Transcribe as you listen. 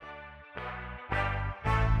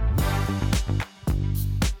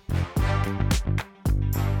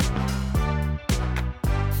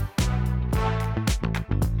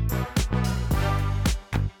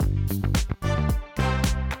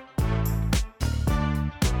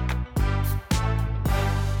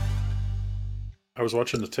I was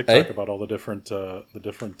watching the TikTok about all the different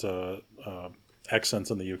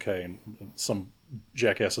accents in the UK, and some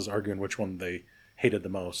jackasses arguing which one they hated the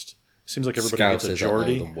most. Seems like everybody hates a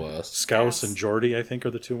Geordie. The worst. Scouse and Geordie, I think,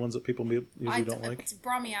 are the two ones that people usually don't like. It's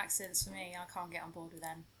Brummy accents for me. I can't get on board with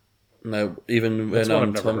them. No, even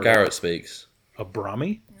when Tom Garrett speaks. A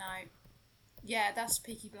Brummy? No. Yeah, that's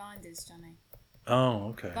Peaky Blinders, Johnny. Oh,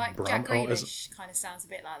 okay. Like Jack Grealish kind of sounds a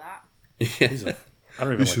bit like that. Yeah. I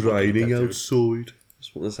don't even it's raining outside.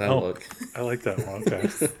 That's what it sounds like. I like that one. Okay.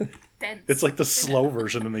 It's like the slow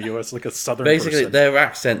version in the US, like a southern Basically, person. their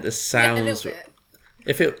accent just sounds... Yeah, a little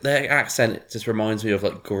bit. Their accent just reminds me of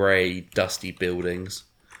like grey, dusty buildings.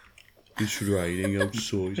 It's raining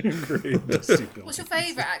outside. Grey, dusty buildings. What's your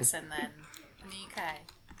favourite accent then in the UK?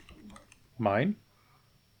 Mine?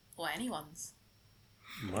 Or anyone's?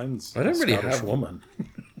 Mine's I don't really Scottish have woman.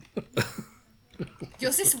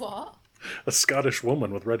 Yours is what? A Scottish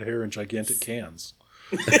woman with red hair and gigantic cans.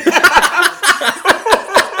 Fair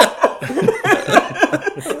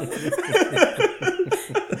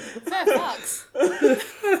fucks.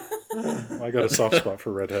 I got a soft spot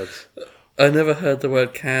for redheads. I never heard the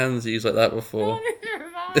word cans used like that before.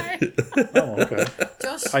 Oh, okay.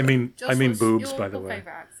 Josh, I mean boobs, your, by the way.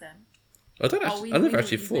 Favourite accent? I never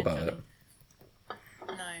actually thought about it.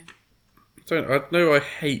 No. I know I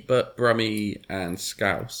hate but Brummy and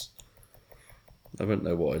Scouse. I don't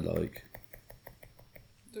know what I like.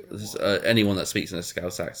 This is, anyone that speaks in a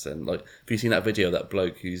Scouse accent. Like, have you seen that video of that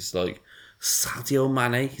bloke who's like, Sadio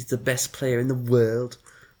Mane, he's the best player in the world?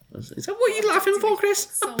 Is that what are you laughing for,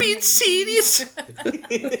 Chris? I'm being serious. I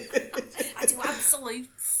do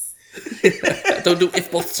absolutes. I don't do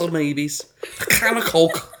if buts or maybes. A can of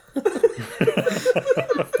Coke.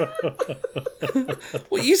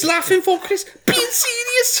 What are you laughing for, Chris? Being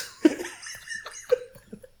serious.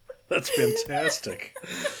 That's fantastic.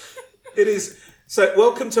 It is. So,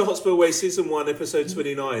 welcome to Hotspur Way Season 1, Episode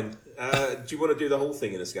 29. Do you want to do the whole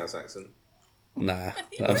thing in a Scouse accent? Nah,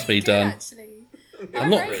 that's me done. Actually. I'm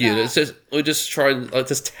not cute. It's just I just try and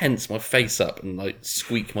just tense my face up and like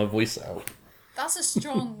squeak my voice out. That's a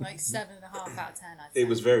strong 7.5 out of 10. I'd say. It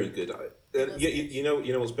was very good. You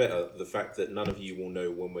know what's better? The fact that none of you will know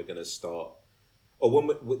when we're going to start, or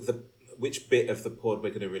which bit of the pod we're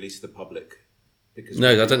going to release to the public. Because no,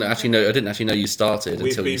 I didn't actually know you started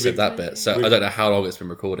until you said that bit. So I don't know how long it's been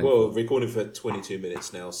recording. Well, recording for 22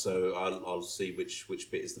 minutes now, so I'll see which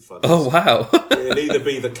bit is the funnest. Oh wow! It'll either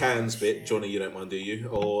be the cans bit, Johnny. You don't mind, do you?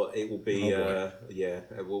 Or it will be,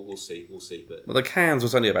 we'll see. But well, the cans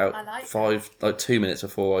was only about like 2 minutes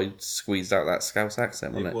before I squeezed out that Scouse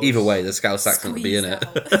accent, wasn't it? was. Either way, the Scouse accent would be in it.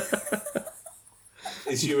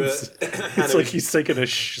 Is you it's like he's taking a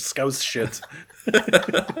Scouse shit.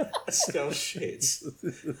 Scouse shit.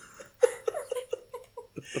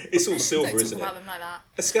 It's all silver, isn't it? About them like that.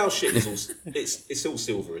 A Scouse shit is all it's all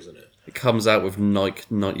silver, isn't it? It comes out with Nike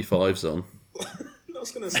 95s on. I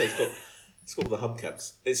was going to say it's got the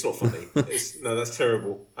hubcaps. It's not funny. No, that's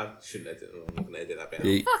terrible. I shouldn't edit it. I'm not going to edit that bit out.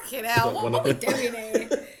 Yeah. Fucking hell! What are we doing here?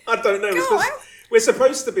 I don't know. We're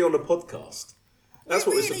supposed to be on a podcast. That's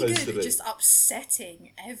what we're supposed to be. Just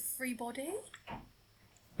upsetting everybody.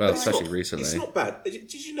 Well, especially recently. It's not bad.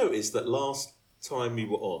 Did you notice that last time we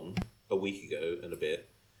were on, a week ago and a bit,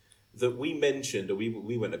 that we mentioned, or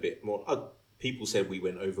we went a bit more, people said we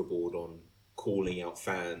went overboard on calling out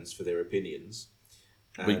fans for their opinions.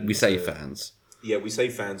 And, we say fans. Yeah, we say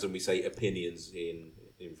fans and we say opinions in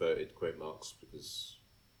inverted quote marks because...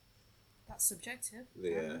 That's subjective.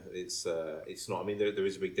 Yeah, it's not. I mean, there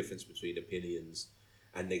is a big difference between opinions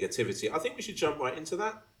and negativity. I think we should jump right into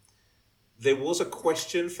that. There was a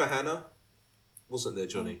question for Hannah, wasn't there,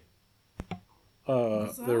 Johnny?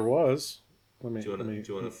 There was. Do you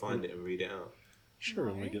want to find it and read it out? Sure.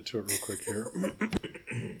 Let me get to it real quick here.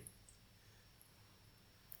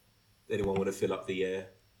 Anyone want to fill up the air?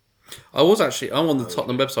 I'm on the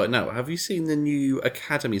Tottenham website now. Have you seen the new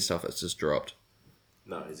academy stuff that's just dropped?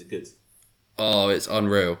 No, is it good? Oh, it's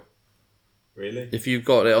unreal. Really? If you've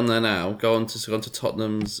got it on there now, go on to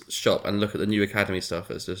Tottenham's shop and look at the new academy stuff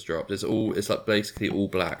that's just dropped. It's like basically all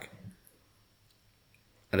black,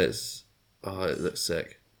 and it looks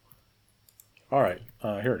sick. All right,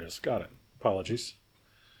 here it is. Got it. Apologies.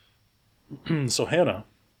 So Hannah,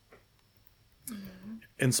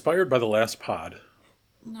 inspired by the last pod.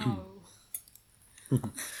 No.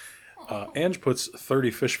 Ange puts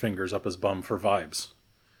 30 fish fingers up his bum for vibes.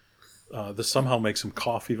 This somehow makes him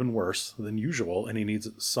cough even worse than usual, and he needs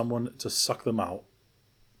someone to suck them out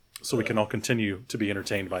so we can all continue to be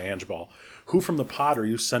entertained by Ange Ball. Who from the pod are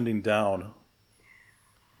you sending down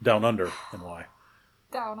under, and why?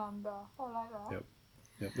 Down under. I like that. Yep.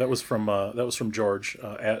 Yep, that was from George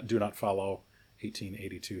at Do Not Follow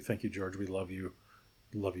 1882. Thank you, George. We love you.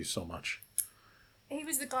 Love you so much. He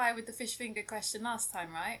was the guy with the fish finger question last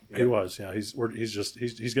time, right? He was, yeah. He's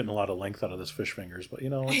getting a lot of length out of this fish fingers, but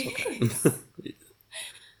it's okay.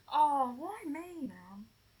 Oh, why me, man?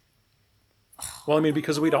 Well, I mean,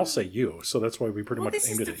 because we'd all say you, so that's why we pretty much This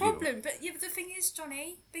is aimed it the at problem. you. But yeah, the thing is,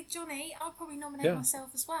 Johnny, Big Johnny, I'll probably nominate Yeah.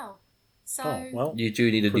 myself as well. So Oh, well, You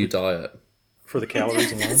do need a new diet. for the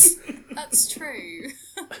calories alone. that's true.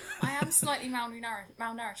 I am slightly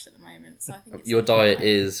malnourished at the moment, so I think it's Your diet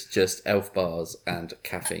is just elf bars and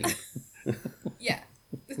caffeine. yeah,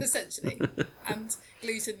 essentially, and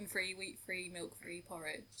gluten-free, wheat-free, milk-free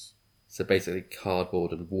porridge. So basically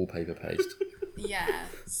cardboard and wallpaper paste. Yeah,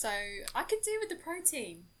 so I could do with the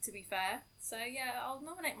protein, to be fair. So yeah, I'll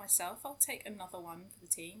nominate myself. I'll take another one for the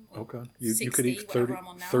team. Or Okay. You 60, could eat whatever I'm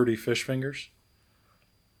on now. 30 fish fingers?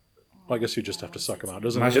 Well, I guess you just have to suck them out.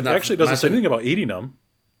 It Imagine that- actually doesn't say imagine- anything about eating them.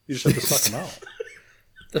 You just have to suck them out.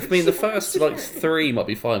 I mean, the first 3 might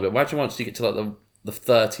be fine, but imagine once you get to the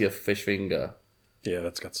 30th fish finger. Yeah,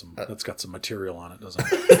 that's got some material on it, doesn't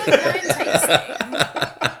it? It's like wine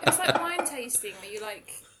tasting. It's like wine tasting where you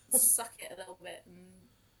suck it a little bit and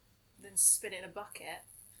then spit it in a bucket.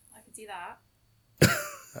 I could do that.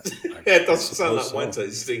 Yeah, it does sound like wine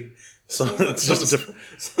tasting. So it's just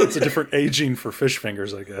a different aging for fish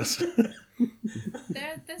fingers, I guess.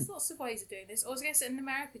 There's lots of ways of doing this. Or I guess in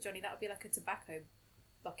America, Johnny, that would be like a tobacco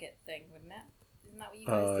bucket thing, wouldn't it? Isn't that what you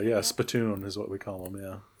guys do? Yeah, spittoon is what we call them.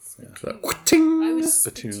 Yeah. I would Spittoon,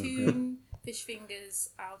 spittoon fish fingers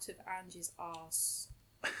out of Angie's arse.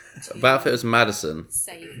 About if it was Madison.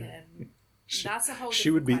 Save him. That's a whole. She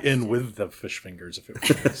would be different in question. with the fish fingers if it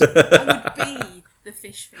was. I would be the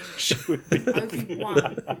fish finger. She would be. I would be one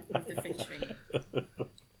with the fish finger.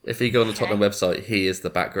 If you go on the Tottenham website, he is the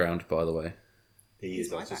background, by the way. He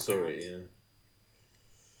is. my I just saw it. background. Yeah.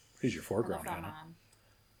 He's your I love foreground, that Hannah. man.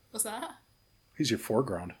 What's that? He's your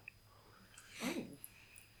foreground. Oh.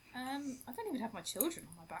 I don't even have my children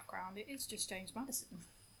on my background. It is just James Madison.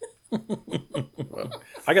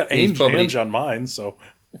 I got He's probably- Ange on mine, so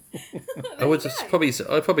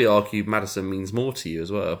I'd probably argue Madison means more to you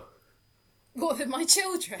as well. What than my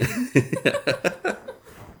children? I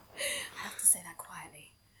have to say that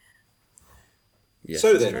quietly. Yes,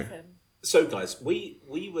 So that's then- true. Love him. So, guys, we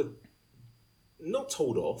were not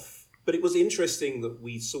told off, but it was interesting that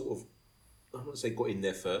we sort of, I wouldn't say got in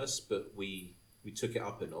there first, but we took it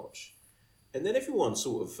up a notch. And then everyone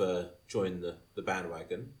sort of joined the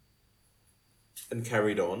bandwagon and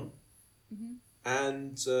carried on. Mm-hmm.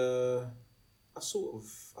 And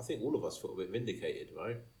I think all of us felt a bit vindicated,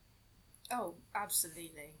 right? Oh,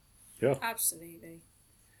 absolutely. yeah. Absolutely.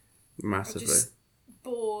 Massively. I'm just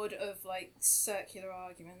bored of circular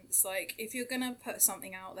arguments. If you're gonna put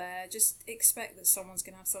something out there, just expect that someone's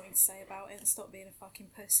gonna have something to say about it and stop being a fucking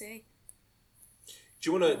pussy.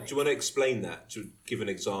 Do you want to explain that? To give an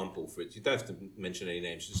example for it, you don't have to mention any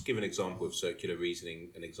names. Just give an example of circular reasoning,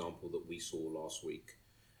 an example that we saw last week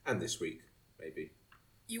and this week, maybe.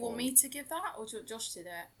 You want me to give that, or do you want Josh to do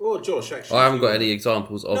it? Well, Josh, actually, I haven't got any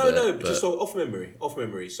examples of it. No, but just off memory. Off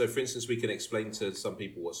memory. So, for instance, we can explain to some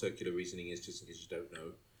people what circular reasoning is, just in case you don't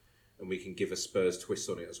know, and we can give a Spurs twist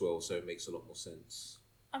on it as well, so it makes a lot more sense.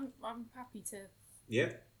 I'm happy to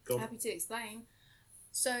Yeah, go on. happy to explain.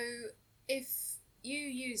 So, if you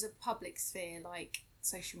use a public sphere like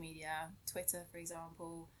social media, Twitter, for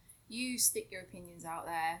example, you stick your opinions out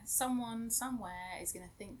there. Someone somewhere is going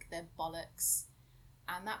to think they're bollocks,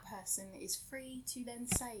 and that person is free to then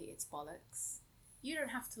say it's bollocks. You don't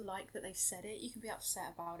have to like that they've said it. You can be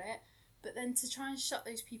upset about it, but then to try and shut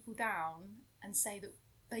those people down and say that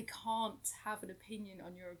they can't have an opinion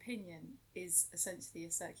on your opinion is essentially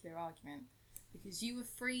a circular argument, because you were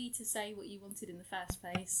free to say what you wanted in the first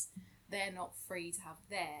place. They're not free to have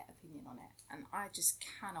their opinion on it, and I just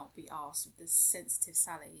cannot be arsed with the sensitive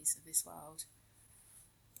sallies of this world.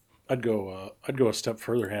 I'd go a step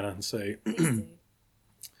further, Hannah, and say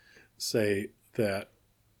that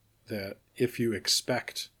if you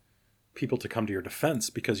expect people to come to your defense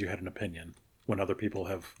because you had an opinion when other people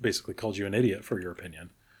have basically called you an idiot for your opinion,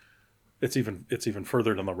 it's even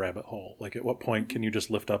further down the rabbit hole. At what point can you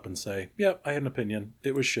just lift up and say, "Yeah, I had an opinion.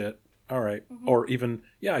 It was shit. All right." Mm-hmm. Or even,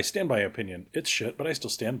 "Yeah, I stand by my opinion. It's shit, but I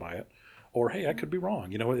still stand by it." Or, "Hey, I could be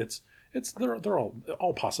wrong." They're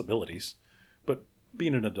all possibilities, but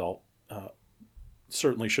being an adult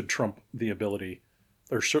certainly should trump the ability,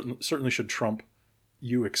 or certainly should trump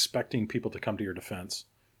you expecting people to come to your defense.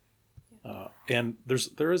 And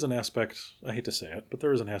there is an aspect, I hate to say it, but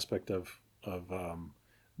there is an aspect of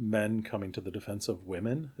men coming to the defense of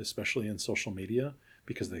women, especially in social media,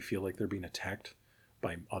 because they feel like they're being attacked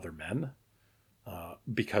by other men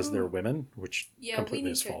because they're women, which Yeah, we completely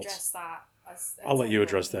need is to false. address that. As I'll let you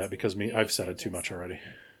address everyone that because we need I've to said it too address much that. already.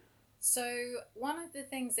 So one of the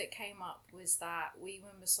things that came up was that we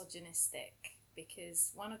were misogynistic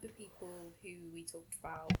because one of the people who we talked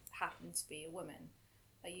about happened to be a woman.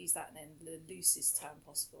 I use that in the loosest term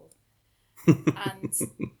possible.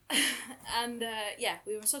 And yeah,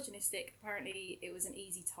 we were misogynistic. Apparently, it was an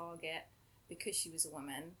easy target because she was a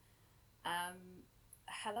woman.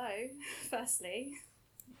 Hello, firstly,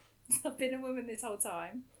 I've been a woman this whole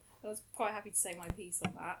time. I was quite happy to say my piece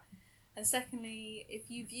on that. And secondly,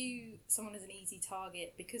 if you view someone as an easy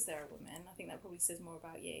target because they're a woman, I think that probably says more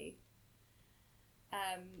about you.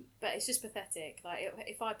 But it's just pathetic. Like,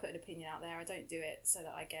 if I put an opinion out there, I don't do it so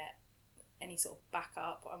that I get any sort of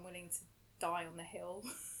backup. I'm willing to die on the hill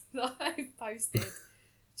that I've posted.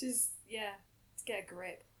 Just, yeah, to get a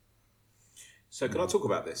grip. So can I talk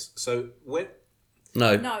about this? So when...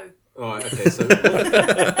 No. All right, okay, so...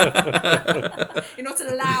 You're not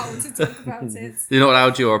allowed to talk about it. You're not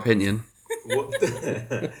allowed your opinion.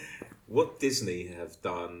 What Disney have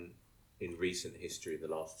done in recent history in the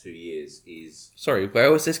last 2 years is... Sorry,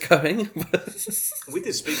 where was this going? We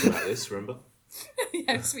did speak about this, remember?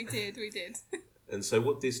 Yes, we did. And so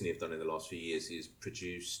what Disney have done in the last few years is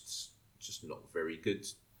produced just not very good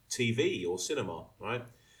TV or cinema, right?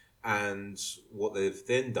 And what they've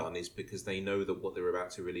then done is, because they know that what they're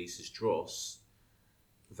about to release is dross,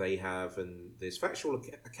 they have, and there's factual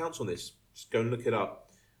accounts on this, just go and look it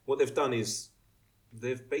up. What they've done is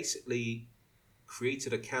they've basically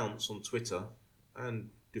created accounts on Twitter and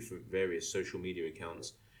different various social media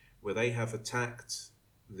accounts where they have attacked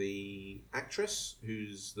the actress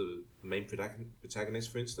who's the main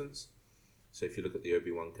protagonist, for instance. So if you look at the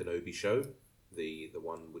Obi-Wan Kenobi show, the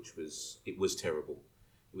one which was terrible.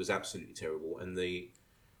 It was absolutely terrible. And the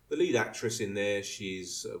lead actress in there,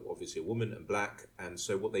 she's obviously a woman and black. And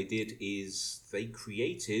so what they did is they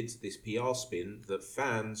created this PR spin that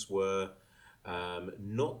fans were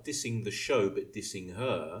not dissing the show, but dissing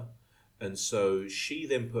her. And so she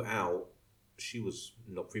then put out, she was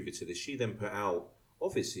not privy to this, she then put out,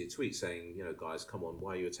 obviously, a tweet saying, you know, guys, come on,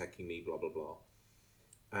 why are you attacking me, blah, blah, blah.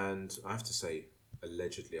 And I have to say,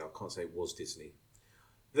 allegedly, I can't say it was Disney.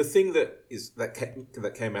 The thing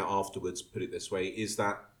that came out afterwards, put it this way, is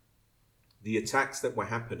that the attacks that were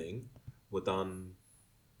happening were done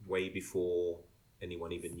way before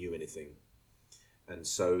anyone even knew anything. And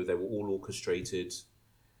so they were all orchestrated.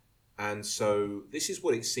 And so this is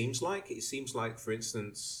what it seems like. It seems like, for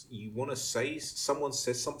instance, you want to say, someone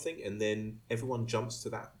says something and then everyone jumps to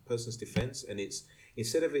that person's defense. And it's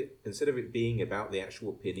instead of it being about the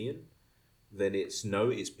actual opinion, then it's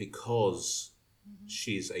because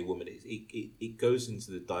she's a woman. It goes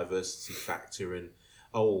into the diversity factor and,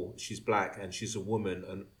 oh, she's black and she's a woman,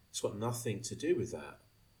 and it's got nothing to do with that.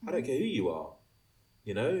 I don't care who you are.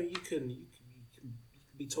 You know, you can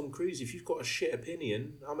be Tom Cruise. If you've got a shit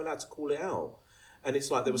opinion, I'm allowed to call it out. And it's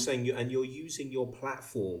like they were saying, you're using your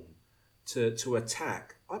platform to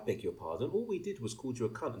attack. I beg your pardon. All we did was called you a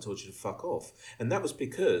cunt and told you to fuck off. And that was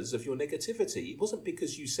because of your negativity. It wasn't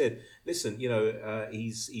because you said, listen, you know,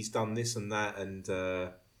 he's done this and that, and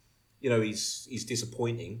you know, he's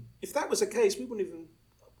disappointing. If that was the case, we wouldn't even,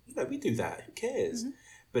 you know, we do that. Who cares?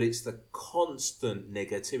 But it's the constant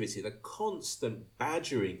negativity, the constant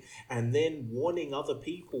badgering, and then wanting other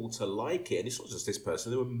people to like it. And it's not just this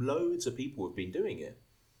person. There were loads of people who've been doing it.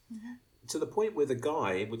 To the point where the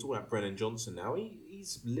guy, we're talking about Brennan Johnson now,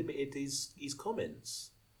 he's limited his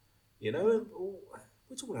comments. You know,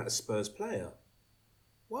 we're talking about a Spurs player.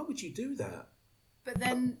 Why would you do that? But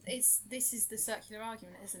then this is the circular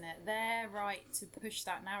argument, isn't it? They're right to push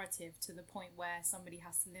that narrative to the point where somebody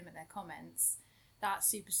has to limit their comments. That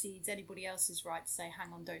supersedes anybody else's right to say,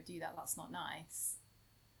 hang on, don't do that, that's not nice.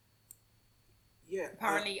 Yeah.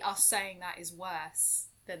 Apparently us saying that is worse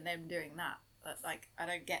than them doing that. But, like, I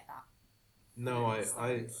don't get that. No,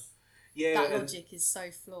 yeah. That logic is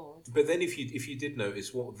so flawed. But then if you did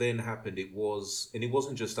notice what then happened, it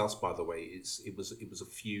wasn't just us, by the way. It was a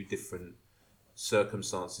few different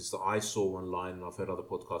circumstances that I saw online, and I've heard other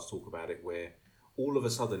podcasts talk about it, where all of a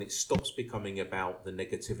sudden it stops becoming about the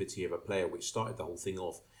negativity of a player, which started the whole thing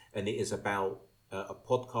off, and it is about a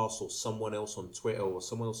podcast or someone else on Twitter or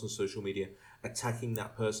someone else on social media attacking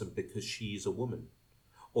that person because she's a woman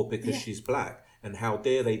or because she's black, and how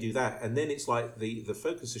dare they do that. And then it's like the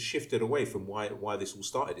focus has shifted away from why this all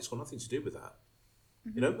started. It's got nothing to do with that.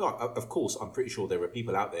 You know, of course, I'm pretty sure there are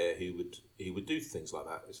people out there who would do things like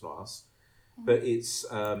that. It's not us. But it's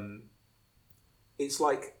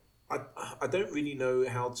like, I don't really know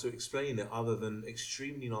how to explain it other than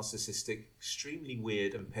extremely narcissistic, extremely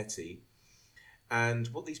weird and petty. And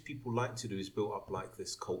what these people like to do is build up like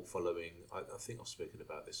this cult following. I think I've spoken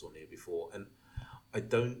about this on here before, and I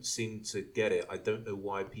don't seem to get it. I don't know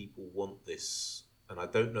why people want this, and I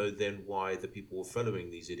don't know then why the people who are following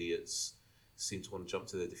these idiots seem to want to jump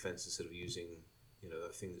to their defense instead of using,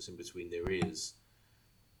 that thing that's in between their ears.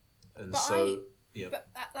 And yeah. But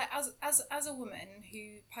like as a woman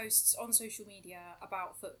who posts on social media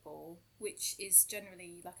about football, which is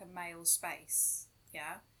generally like a male space,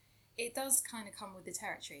 yeah, it does kind of come with the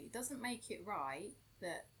territory. It doesn't make it right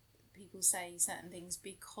that people say certain things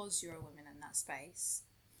because you're a woman in that space.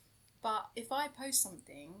 But if I post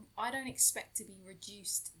something, I don't expect to be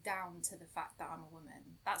reduced down to the fact that I'm a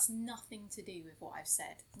woman. That's nothing to do with what I've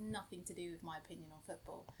said. Nothing to do with my opinion on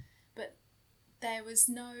football. But there was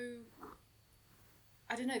no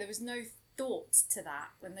thought to that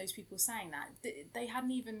when those people were saying that. They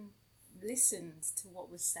hadn't even listened to what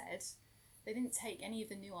was said. They didn't take any of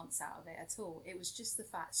the nuance out of it at all. It was just the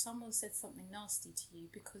fact someone said something nasty to you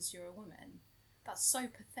because you're a woman. That's so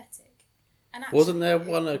pathetic. And actually, wasn't there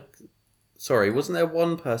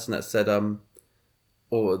one person that said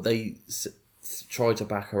or they tried to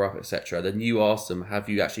back her up, etc. Then you asked them, have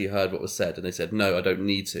you actually heard what was said? And they said, no, I don't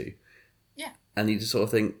need to. Yeah. And you just sort of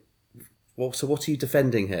think, well, so what are you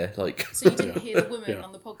defending here? Like, so you didn't hear the woman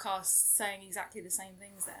on the podcast saying exactly the same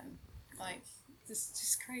things then? Like,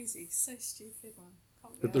 just crazy. So stupid,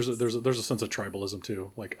 man. There's a sense of tribalism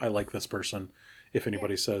too. Like, I like this person. If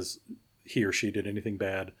anybody says he or she did anything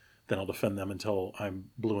bad, then I'll defend them until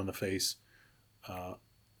I'm blue in the face. And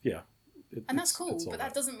that's cool, but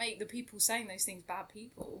that doesn't make the people saying those things bad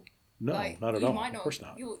people. No, not at all. Of course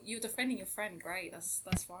not. You're defending your friend, great. That's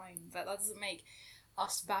fine, but that doesn't make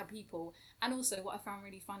us bad people. And also, what I found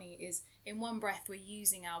really funny is, in one breath we're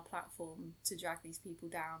using our platform to drag these people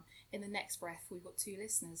down. In the next breath, we've got 2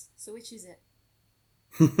 listeners. So which is it?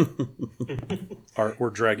 We're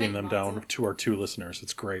dragging them down to our 2 listeners.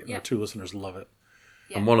 It's great. And our 2 listeners love it.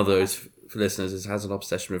 Yeah. And one of those listeners has an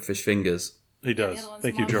obsession with fish fingers. He does.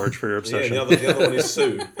 Thank you, George, for your obsession. Yeah, the other one is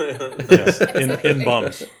Sue. Yes, in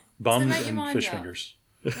bums. Bums and fish fingers.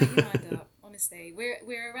 Make your mind up. Honestly,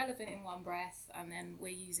 we're irrelevant in one breath, and then we're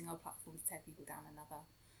using our platform to tear people down another.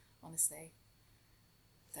 Honestly,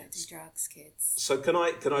 don't do drugs, kids. So can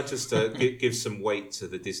I just give some weight to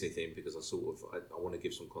the Disney thing, because I want to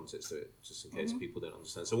give some context to it, just in case people don't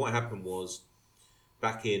understand. So what happened was,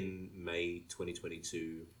 back in May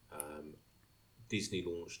 2022, Disney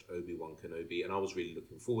launched Obi-Wan Kenobi, and I was really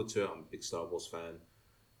looking forward to it. I'm a big Star Wars fan.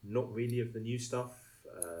 Not really of the new stuff.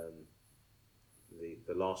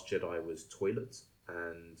 The Last Jedi was toilet,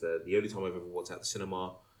 and the only time I've ever walked out the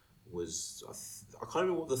cinema was, I can't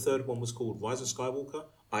remember what the third one was called, Rise of Skywalker.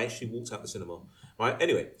 I actually walked out the cinema. Right.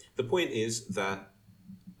 Anyway, the point is that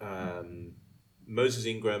Moses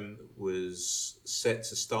Ingram was set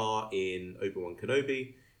to star in Obi-Wan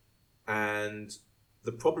Kenobi, and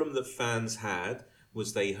the problem that fans had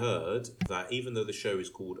was they heard that even though the show is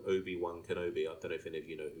called Obi-Wan Kenobi, I don't know if any of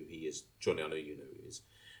you know who he is. Johnny, I know you know who he is.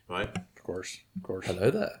 Right? Of course. Hello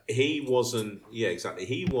there. He wasn't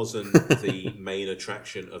the main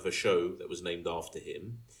attraction of a show that was named after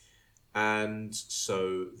him. And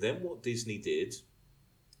so then what Disney did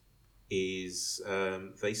is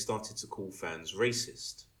they started to call fans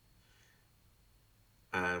racist.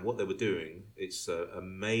 And what they were doing, it's a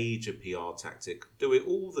major PR tactic. Do it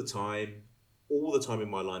all the time in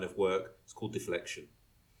my line of work. It's called deflection.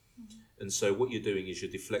 Mm-hmm. And so what you're doing is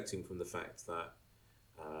you're deflecting from the fact that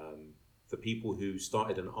the people who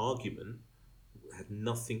started an argument had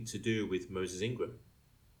nothing to do with Moses Ingram.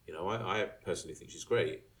 I personally think she's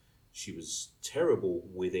great. She was terrible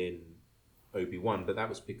within Obi-Wan, but that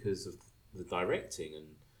was because of the directing, and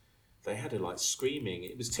they had her like screaming.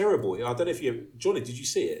 It was terrible. I don't know if Johnny, did you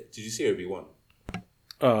see it? Did you see Obi-Wan?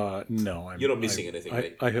 No. You're not missing anything,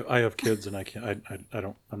 mate. I have kids, and I can't.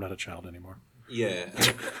 I'm not a child anymore. Yeah.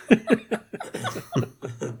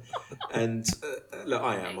 And look,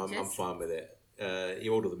 I am. I'm fine with it.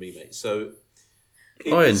 You're older than me, mate. So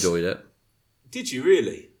I enjoyed it. Did you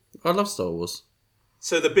really? I love Star Wars.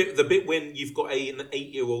 So the bit when you've got an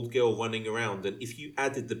 8-year-old girl running around, and if you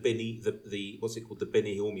added the what's it called, the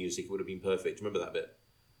Benny Hill music, it would have been perfect. Remember that bit?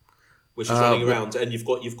 Where she's running around, and you've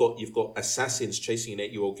got assassins chasing an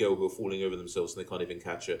 8-year-old girl who are falling over themselves and they can't even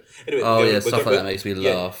catch her. Anyway, stuff like that makes me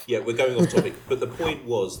laugh. Yeah, we're going off topic. But the point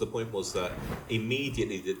was that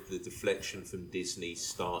immediately the deflection from Disney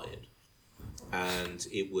started, and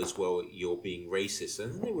it was, well, you're being racist,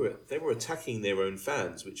 and they were attacking their own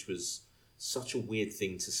fans, which was such a weird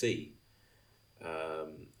thing to see.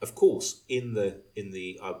 Of course, in the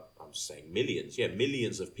I'm saying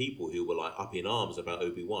millions of people who were like up in arms about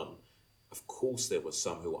Obi-Wan. Of course, there were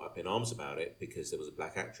some who were up in arms about it because there was a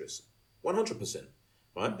black actress. 100%,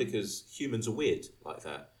 right? Because humans are weird like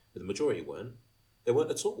that, but the majority weren't. They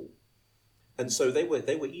weren't at all. And so they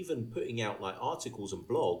were even putting out like articles and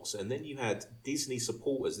blogs, and then you had Disney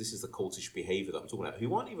supporters. This is the cultish behavior that I'm talking about,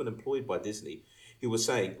 who aren't even employed by Disney, who were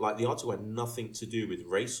saying like the article had nothing to do with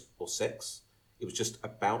race or sex. It was just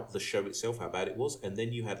about the show itself, how bad it was. And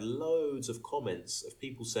then you had loads of comments of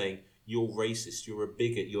people saying, "You're racist, you're a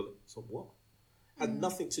bigot, you're..." So what? Had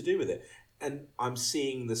nothing to do with it. And I'm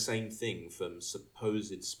seeing the same thing from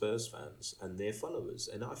supposed Spurs fans and their followers.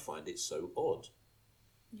 And I find it so odd.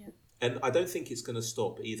 Yeah. And I don't think it's going to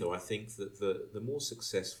stop either. I think that the more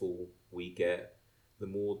successful we get, the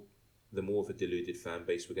more of a deluded fan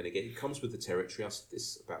base we're going to get. It comes with the territory. I said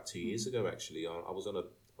this about 2 years ago, actually. I was on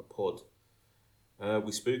a pod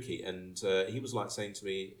with Spooky, and he was like saying to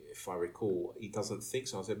me, if I recall, he doesn't think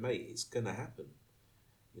so. I said, mate, it's going to happen.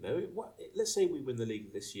 You know, let's say we win the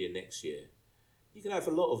league this year, next year. You can have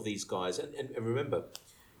a lot of these guys. And remember,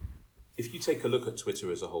 if you take a look at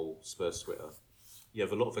Twitter as a whole, Spurs Twitter, you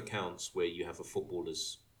have a lot of accounts where you have a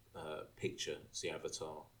footballer's picture as the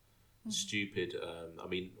avatar. Stupid. I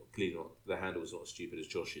mean, clearly not. The handle is not as stupid as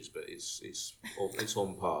Josh's, but it's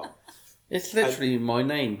on par. It's literally my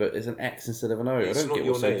name, but it's an X instead of an O. I don't get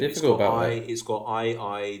what's so name. difficult about that. It's got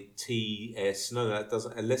IITS. No, that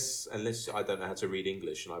doesn't. Unless I don't know how to read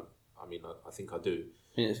English, and I think I do.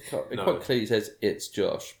 I mean, it quite clearly says it's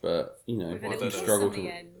Josh, but you know, if you struggle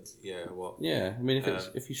to, yeah, well, yeah. I mean,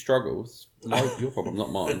 if you struggle, it's your problem,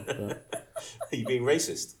 not mine. But... Are you being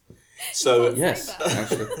racist? So yes,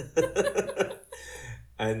 actually.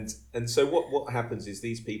 and so what happens is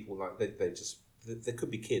these people like they could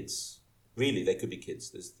be kids. Really, they could be kids.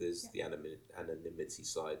 There's the anonymity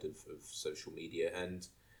side of social media, and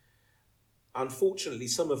unfortunately,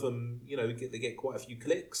 some of them, you know, they get quite a few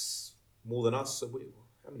clicks, more than us. So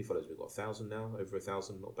how many followers we've got? 1,000 now, over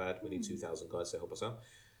 1,000. Not bad. We need 2,000 guys to help us out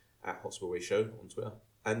at Hotspur Show on Twitter.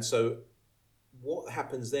 And so, what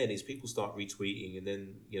happens then is people start retweeting, and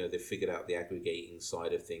then they've figured out the aggregating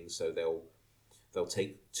side of things. So they'll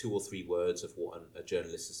take 2 or 3 words of what a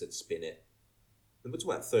journalist has said, spin it. And we're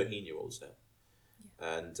talking about 13-year-olds now,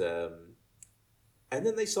 and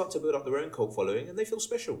then they start to build up their own cult following, and they feel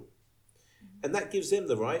special, and that gives them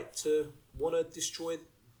the right to want to destroy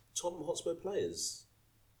Tottenham Hotspur players.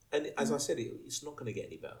 And as I said, it's not going to get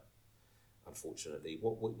any better. Unfortunately,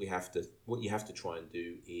 what you have to try and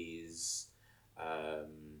do is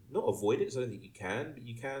not avoid it. So I don't think you can, but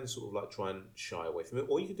you can sort of like try and shy away from it,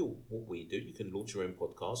 or you can do what we do. You can launch your own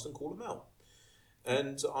podcast and call them out.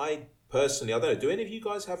 And I personally, I don't know. Do any of you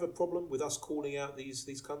guys have a problem with us calling out these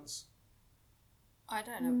cunts? I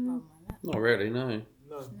don't have a problem with that. Not really, no.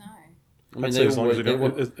 No. I mean, as long as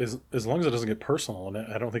it doesn't get personal, and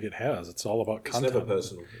I don't think it has. It's all about content. It's never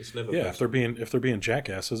personal. It's never. Yeah, personal. if they're being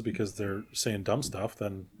jackasses because they're saying dumb stuff,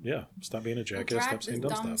 then yeah, stop being a jackass. Stop saying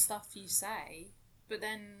dumb stuff. You say, but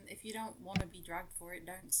then if you don't want to be dragged for it,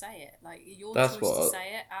 don't say it. Like your That's choice to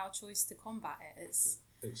say it, our choice to combat it.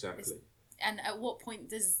 Exactly. And at what point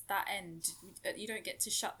does that end? You don't get to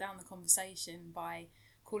shut down the conversation by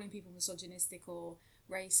calling people misogynistic or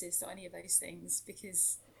racist or any of those things,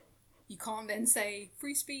 because you can't then say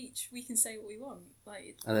free speech. We can say what we want,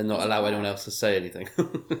 and then not allow anyone else to say anything.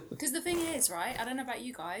 Because the thing is, right? I don't know about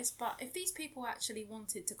you guys, but if these people actually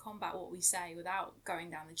wanted to combat what we say without going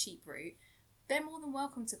down the cheap route, they're more than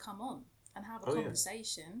welcome to come on and have a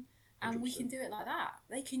conversation. And 100%. We can do it like that.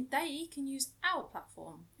 They can use our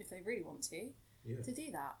platform if they really want to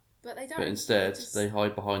do that, but they don't. But instead, they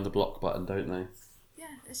hide behind the block button, don't they? Yeah,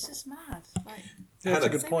 it's just mad. Yeah, that's a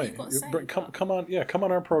good point. Come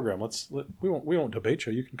on our program. We won't debate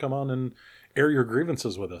you. You can come on and air your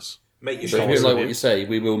grievances with us. Mate, if you like what you say,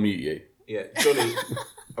 we will mute you. Yeah, Johnny.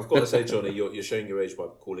 I've got to say, Johnny, you're showing your age by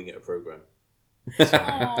calling it a program.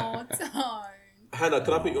 Oh, don't. Hannah,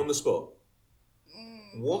 can I put you on the spot?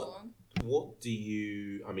 What do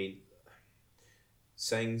you... I mean,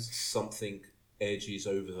 saying something edges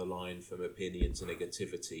over the line from opinion to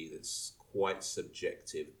negativity that's quite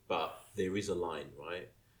subjective, but there is a line, right?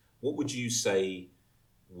 What would you say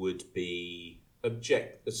would be not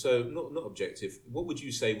objective. What would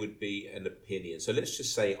you say would be an opinion? So let's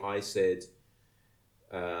just say I said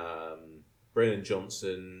Brennan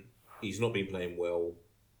Johnson, he's not been playing well,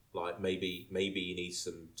 like maybe he needs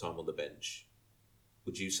some time on the bench.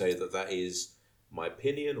 Would you say that is my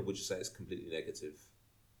opinion, or would you say it's completely negative?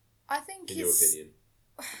 I think in your opinion.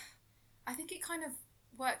 I think it kind of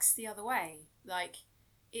works the other way. Like,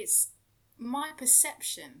 it's my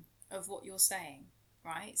perception of what you're saying,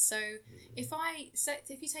 right? So if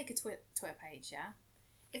you take a Twitter page, yeah,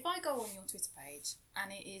 if I go on your Twitter page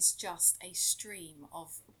and it is just a stream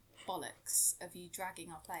of bollocks of you dragging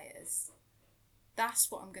our players, that's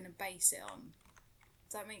what I'm going to base it on.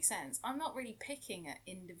 Does that make sense? I'm not really picking at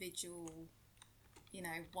individual,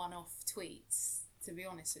 one-off tweets, to be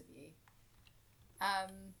honest with you.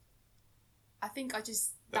 I think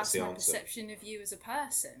that's my perception of you as a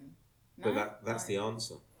person. No? But that's the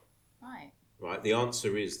answer. Right. Right. The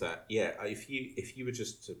answer is that, yeah, if you were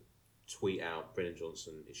just to tweet out Brennan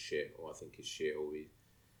Johnson is shit, or I think he's shit,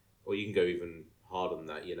 or you can go even harder than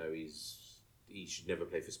that, he should never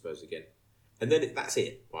play for Spurs again. And then that's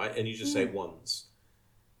it, right? And you just say it once.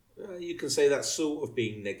 You can say that's sort of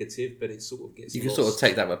being negative, but it sort of gets You can lost. sort of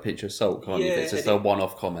take that with a pinch of salt, can't you? If it's just a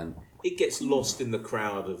one-off comment. It gets lost in the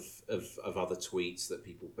crowd of other tweets that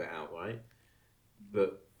people put out, right?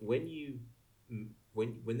 But when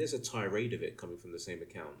there's a tirade of it coming from the same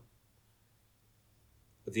account,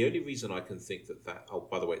 the only reason I can think that oh,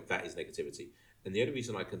 by the way, that is negativity. And the only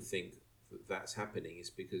reason I can think that that's happening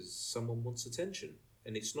is because someone wants attention.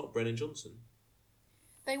 And it's not Brennan Johnson.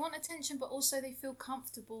 They want attention, but also they feel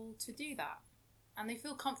comfortable to do that. And they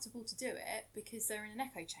feel comfortable to do it because they're in an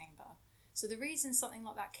echo chamber. So the reason something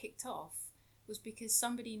like that kicked off was because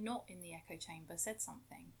somebody not in the echo chamber said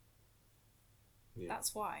something. Yeah.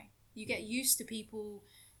 That's why. You get used to people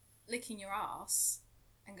licking your ass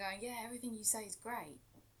and going, yeah, everything you say is great.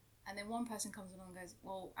 And then one person comes along and goes,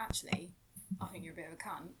 well, actually, I think you're a bit of a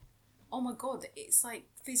cunt. Oh my God, it's like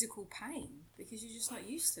physical pain because you're just not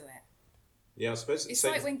used to it. Yeah, I suppose it's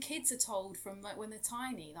like when kids are told from like when they're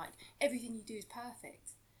tiny, like everything you do is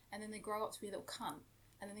perfect, and then they grow up to be a little cunt,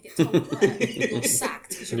 and then they get told that you're sacked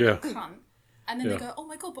because you're a little cunt, and then they go, oh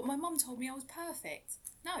my God, but my mum told me I was perfect.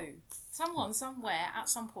 No, someone somewhere at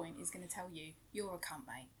some point is going to tell you you're a cunt,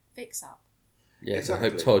 mate. Fix up. Yeah, exactly. I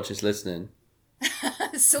hope Todd is listening.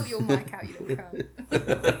 Sort your mic out, you little cunt.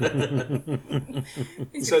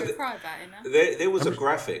 He's so going to cry about it now. There was a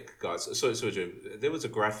graphic, guys. Sorry, Jim. There was a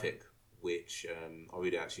graphic which I'll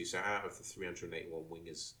read it actually. So out of the 381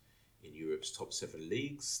 wingers in Europe's top 7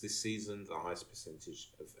 leagues this season, the highest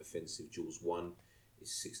percentage of offensive duels won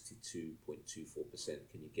is 62.24%.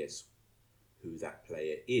 Can you guess who that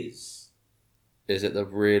player is? Is it the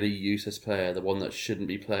really useless player, the one that shouldn't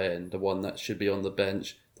be playing, the one that should be on the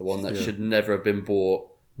bench, the one that should never have been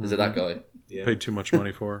bought? Is it that guy? Yeah. Paid too much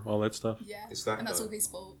money for all that stuff. Yeah, it's that and that's guy. all his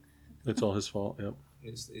fault. It's all his fault. Yep.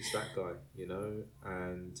 It's that guy,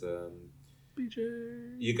 and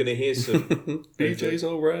BJ. You're going to hear some BJ's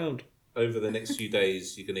all round. Over the next few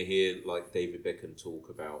days, you're going to hear like David Beckham talk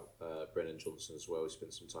about Brennan Johnson as well. We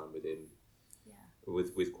spent some time with him,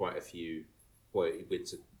 with quite a few. Well, he went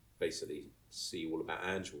to basically see all about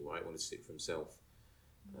Angel, right? Want to stick for himself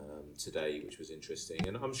today, which was interesting,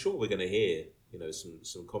 and I'm sure we're going to hear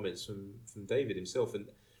some comments from David himself. And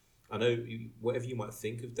I know whatever you might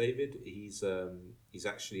think of David, he's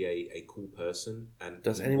actually a cool person. And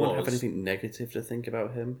does anyone have anything negative to think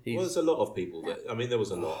about him? Well, there's a lot of people that. I mean, there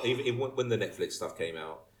was a lot even when the Netflix stuff came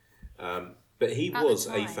out. But he was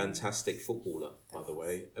a fantastic footballer, by the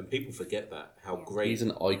way, and people forget that how great he's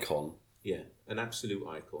an icon. Yeah, an absolute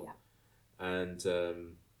icon, and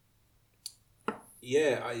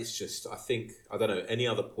it's just I think I don't know any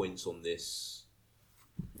other points on this.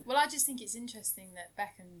 Well, I just think it's interesting that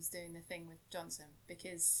Beckham's doing the thing with Johnson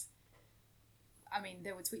because, I mean,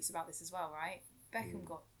 there were tweets about this as well, right? Beckham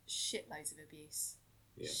got shitloads of abuse.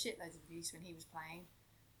 Yeah. Shitloads of abuse when he was playing.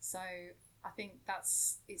 So I think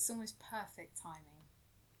it's almost perfect timing.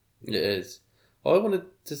 It is. I wanted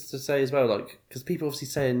just to say as well, like, because people obviously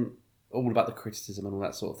saying all about the criticism and all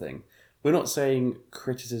that sort of thing. We're not saying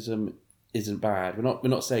criticism isn't bad. We're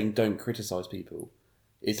not saying don't criticise people.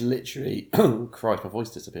 It's literally... Oh, Christ, my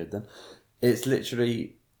voice disappeared then. It's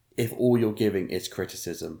literally, if all you're giving is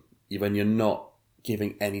criticism, when you're not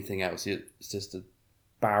giving anything else, it's just a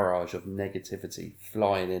barrage of negativity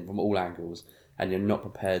flying in from all angles, and you're not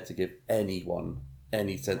prepared to give anyone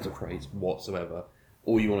any sense of praise whatsoever.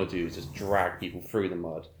 All you want to do is just drag people through the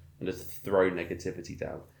mud and just throw negativity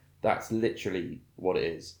down. That's literally what it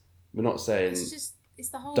is. We're not saying it's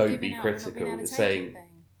the whole don't be critical. It's saying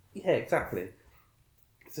thing. Yeah, exactly.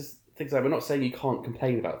 It's just things like we're not saying you can't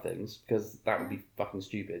complain about things because that would be fucking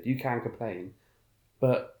stupid. You can complain,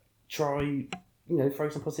 but try throw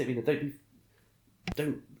some positivity in.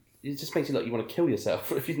 Don't. It just makes it like you want to kill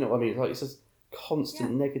yourself if you know what I mean. It's like it's just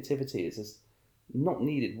constant negativity. It's just not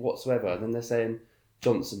needed whatsoever. And then they're saying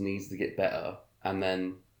Johnson needs to get better, and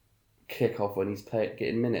then kick off when he's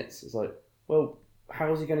getting minutes. It's like, well,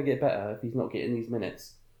 how is he going to get better if he's not getting these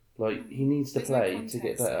minutes? Like, he needs to There's no play to context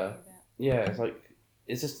get better. to it. Yeah, it's like,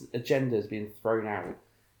 it's just agendas being thrown out.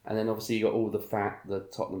 And then obviously you got all the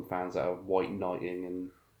Tottenham fans that are white knighting and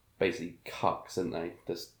basically cucks, aren't they?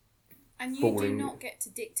 Just And you falling. do not get to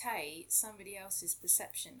dictate somebody else's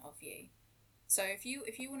perception of you. So if you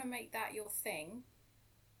want to make that your thing,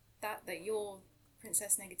 that you're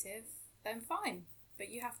princess negative, then fine. But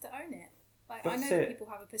you have to own it. Like, I know that people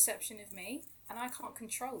have a perception of me, and I can't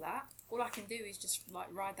control that. All I can do is just like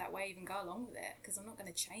ride that wave and go along with it, because I'm not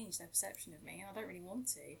going to change their perception of me, and I don't really want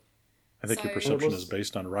to. I think your perception is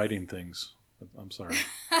based on writing things. I'm sorry.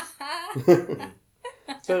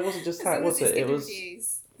 So it wasn't just that, was it? It was.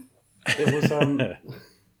 Reviews. It was.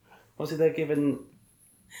 Obviously, they're giving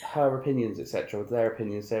her opinions, etc., their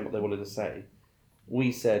opinions, saying what they wanted to say.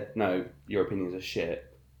 We said no, your opinions are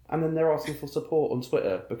shit, and then they're asking for support on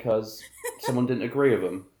Twitter because someone didn't agree with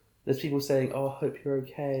them. There's people saying, "Oh, I hope you're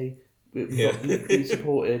okay. We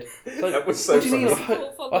supported." Like, That was so what do you funny.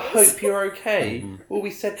 mean? I hope you're okay. All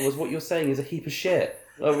we said was, what you're saying is a heap of shit.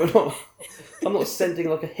 Like, I'm not sending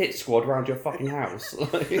like a hit squad around your fucking house.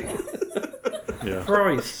 Like, Yeah.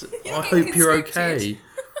 Christ, I hope you're okay.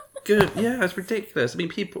 Good, yeah, it's ridiculous. I mean,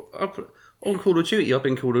 people on Call of Duty, I've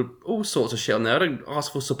been called all sorts of shit on there. I don't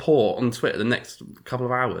ask for support on Twitter the next couple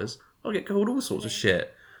of hours. I get called all sorts of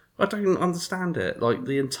shit. I don't understand it. Like,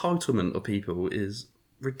 the entitlement of people is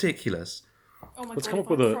ridiculous. Oh my Let's god, come if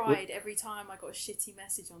up with I a- cried every time I got a shitty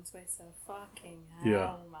message on Twitter. Fucking hell,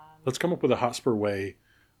 Yeah. man. Let's come up with a Hotspur way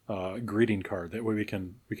greeting card. That way we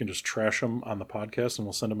can just trash them on the podcast, and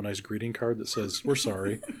we'll send them a nice greeting card that says, "We're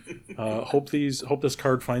sorry. Hope this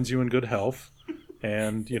card finds you in good health,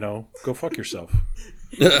 and go fuck yourself."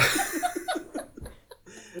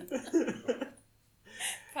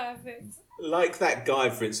 Perfect. Like that guy,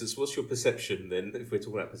 for instance, what's your perception then, if we're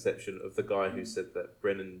talking about perception, of the guy who said that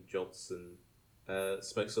Brennan Johnson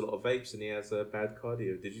smokes a lot of vapes and he has a bad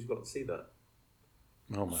cardio? Did you not see that?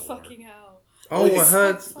 Oh my lord. Fucking hell. Oh, I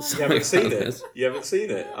heard. You You haven't seen it? You haven't seen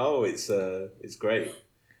it? Oh, it's great.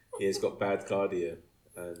 Yeah, he's got bad cardio.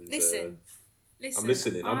 And, Listen. I'm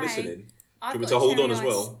listening. I'm listening. Do you I've want me got to hold on cherry as ice.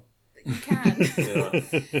 well? You can.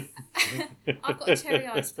 Yeah. I've got a cherry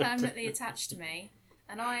ice permanently attached to me,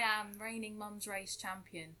 and I am reigning Mum's Race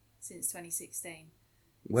champion since 2016.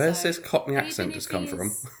 Where's So, this Cockney even accent if just come he from?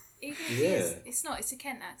 is- Even if he is, Yeah. it's not. It's a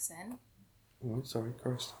Kent accent. Oh, sorry,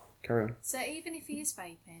 Christ. Carry on. So even if he is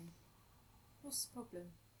vaping, what's the problem?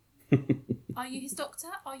 Are you his doctor?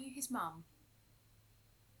 Are you his mum?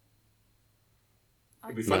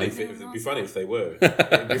 It'd be funny if they were.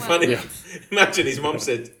 It'd be Well, funny. yeah. Imagine his mum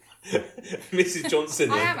said, "Mrs.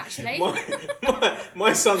 Johnson, I am actually.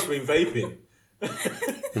 my son's been vaping.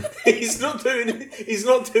 He's not doing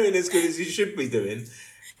as good as he should be doing.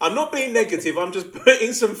 I'm not being negative. I'm just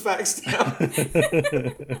putting some facts down."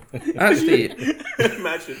 Actually,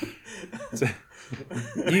 Imagine.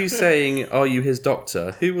 you saying, "Are you his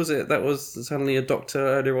doctor?" Who was it that was suddenly a doctor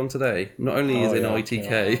earlier on today? Not only is Oh, in yeah,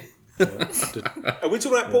 ITK, Are we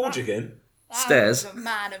talking about Porge again? Stairs. I'm a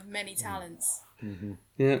man of many talents.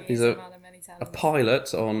 yeah, He's he's a a man of many a talents.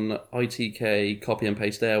 pilot on ITK Copy and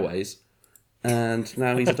Paste Airways, and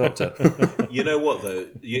now he's a doctor. You know what though?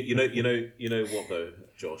 You know what though,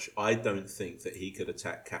 Josh? I don't think that he could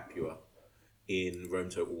attack Capua in Rome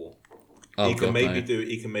Total War. Oh, He can God, maybe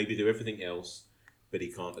no. do everything else, but he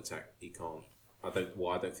can't attack. He can't. I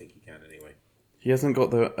don't think he can anyway. He hasn't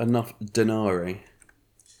got enough denarii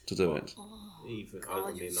to do it. Even God,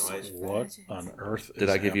 I mean, you're such a What virgin. on earth Did is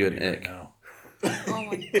I give you an happening ick? right now? Oh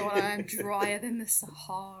my god, I am drier than the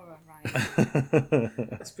Sahara right now.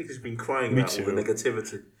 that's because you've been crying Me about all the too.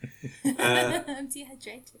 negativity. I'm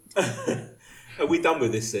dehydrated. Are we done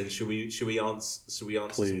with this then? Should we answer some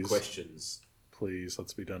Please. questions? Please,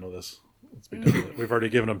 let's be done with this. Let's be done with it. We've already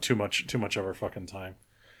given them too much of our fucking time.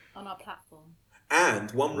 On our platform. And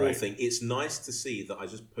one more Right. thing, it's nice to see that I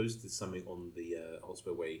just posted something on the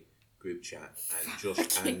Hotspur Way group chat,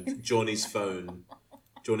 and Johnny's phone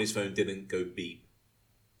didn't go beep.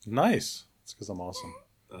 Nice. It's because I'm awesome.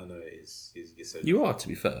 I know it is. You're so You are, to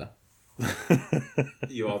be fair.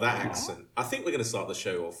 you are that accent. I think we're going to start the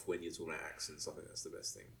show off when you're talking about accents. I think that's the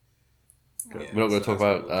best thing. Yeah, We're not going to so talk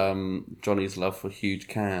that's about what Johnny's love for huge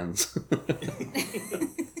cans.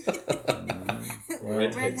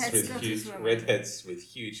 redheads with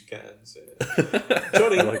huge cans.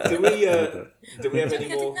 Johnny, do we have any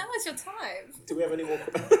I more? didn't know it was your time. Do we have any more?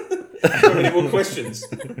 Do we have any more questions?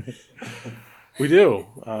 We do.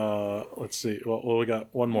 Let's see. Well, we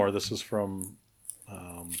got one more. This is from.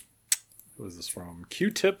 Who is this from?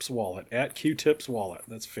 Q-Tips Wallet at Q-Tips Wallet.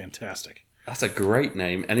 That's fantastic. That's a great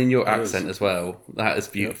name, and in your It accent is. as well. That is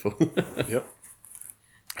beautiful. Yep.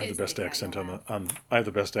 I have It's the best big accent that you'll I have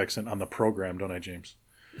the best accent on the program, don't I, James?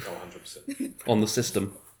 Oh, 100%. On the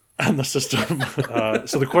system. On the system.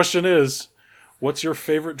 So the question is, what's your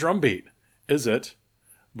favorite drum beat? Is it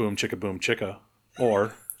boom chicka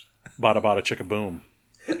or bada bada chicka boom?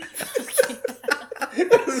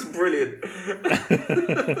 That was brilliant.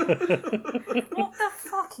 What the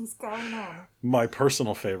fuck is going on? My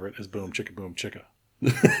personal favorite is boom chicka.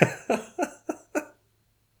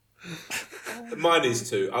 Mine is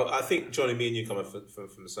too. I think Johnny, me and you come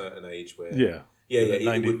from a certain age where Yeah. it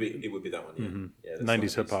 90 would be that one. Yeah, yeah, that's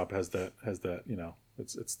 90s hip hop has that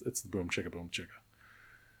it's the boom chicka.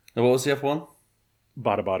 And what was the other one?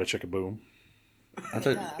 Bada bada chicka boom. I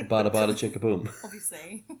don't. Bada bada chicka boom.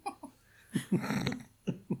 Obviously.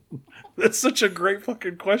 That's such a great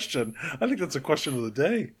fucking question. I think that's a question of the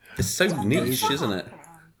day. It's so niche, isn't it? Come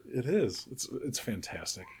on. It is. It's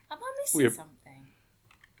fantastic. Am I missing We have- something?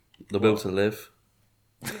 The will to live.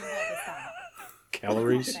 What was that?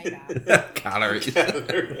 Calories. Say that. Calories.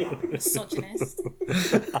 Misogynist.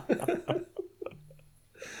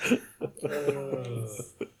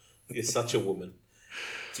 You're such a woman.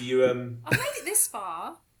 Do you I've made it this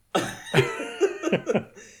far.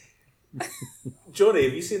 Johnny,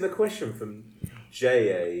 have you seen the question from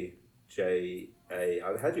J-A,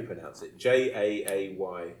 how do you pronounce it? Jaay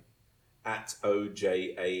at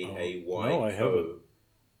OJAAY. No, I haven't.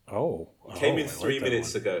 Oh. Came in I 3 like that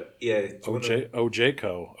minutes one. ago. Yeah. do you wanna-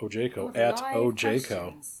 OJCO at Live OJCO.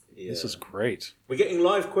 questions. Yeah. This is great. We're getting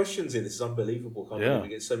live questions in. This is unbelievable. Can't Yeah. believe we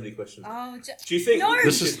get so many questions. Oh, Do you think no! we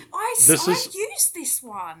This should- is- I This is- used this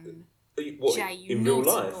one. what, Jay, you in real naughty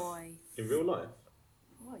life? boy. In real life?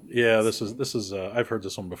 What, you Yeah, naughty this is I've heard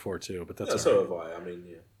this one before too, but that's Yeah, all so right. have I. I mean,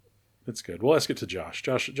 yeah. It's good. We'll ask it to Josh.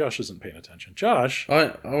 Josh isn't paying attention. Josh, I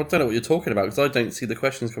don't know what you're talking about because I don't see the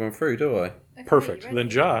questions coming through, do I? Okay, perfect. you ready? Then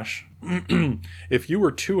Josh, if you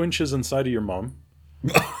were 2 inches inside of your mom,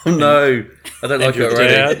 No, I don't like it your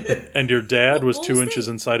already. your dad was What 2 was inches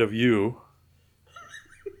this? inside of you,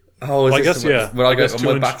 Oh, is I this guess, the- yeah. When I I go, guess 2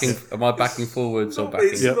 am I backing forwards or No, backing?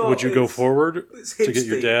 it's yeah, not. would you go It's- forward it's to get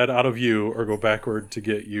your hipsty. dad out of you, or go backward to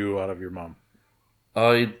get you out of your mom?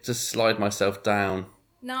 I just slide myself down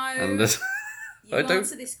No. and just. You I don't-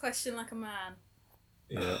 answer this question like a man.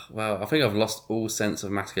 Yeah. Wow, I think I've lost all sense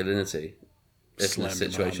of masculinity in Slam this your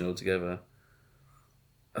situation mum. altogether.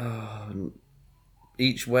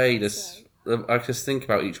 Each way, I just think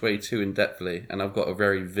about each way too in depthly, and I've got a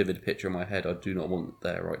very vivid picture in my head. I do not want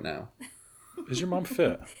there right now. Is your mom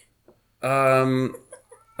fit? I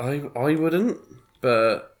wouldn't,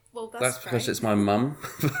 but Well, that's because great. it's my mum.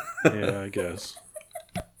 Yeah, I guess.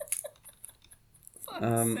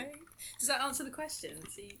 Fuck's sake. Does that answer the question?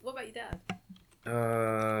 See, what about your dad?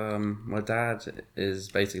 My dad is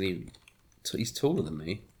basically he's taller than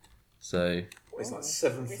me, so What, he's like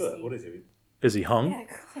 7 Risky. foot. What is he? Is he hung? Yeah,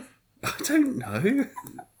 God. I don't know.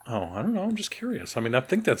 Oh, I don't know. I'm just curious. I mean, I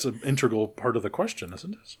think that's an integral part of the question,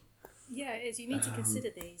 isn't it? Yeah, it is. You need to consider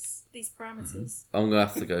these parameters. I'm gonna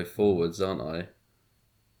have to go forwards, aren't I?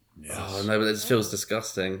 Yes. Oh no, but this feels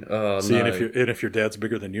disgusting. Oh See, no. and if your dad's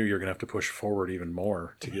bigger than you're gonna have to push forward even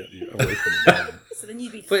more to get you away from your dad. So then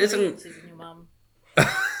you'd be But 3 isn't- inches in your mum.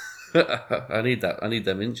 I need that. I need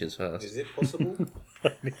them inches first. Is it possible?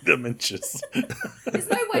 I need them inches. There's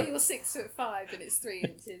no way you're 6'5" and it's 3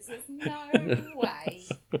 inches. There's no way.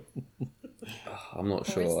 I'm not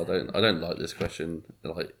Or sure. is I don't like this question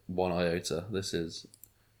like one iota. This is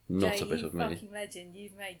not Jay, a bit you of me. fucking legend.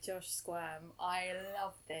 You've made Josh squirm. I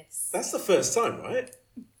love this. That's the first time, right?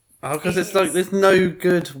 Oh, because it's like there's no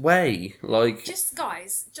good way. Like Just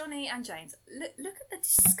guys, Johnny and James, look at the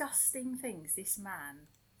disgusting things this man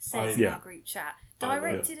says in Yeah. our group chat. I know.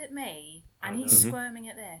 Directed at me, and he's squirming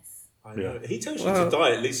at this. I know. Yeah. He tells you Well- to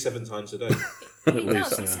die at least 7 times a day. He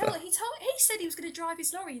least, does. yeah. He said he was going to drive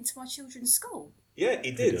his lorry into my children's school. Yeah, he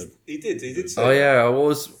did. He did say oh that. yeah, I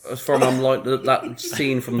was from like that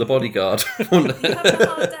scene from The Bodyguard. You having a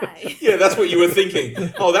hard day? Yeah, that's what you were thinking.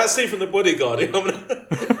 Oh, that scene from The Bodyguard.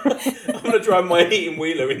 I'm gonna drive my heating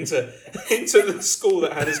wheeler into the school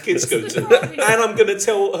that had his kids go to, and I'm gonna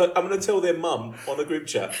tell their mum on a group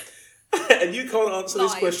chat. And you can't answer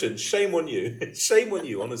this Live. question. Shame on you. Shame on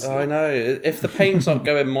you. Honestly. I know. If the pain's not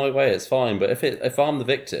going my way, it's fine. But if I'm the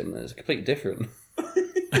victim, it's completely different.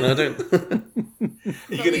 And I don't.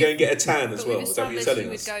 You're gonna go and get a tan as But well. we've Is that what you're established telling you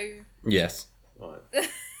would us? go. Yes. Right.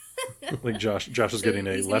 I think Josh is So getting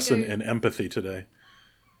a he's gonna lesson go- in empathy today.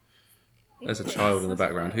 There's a child in the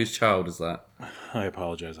background. Whose child is that? I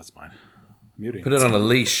apologize. That's mine. Muting. Put it on a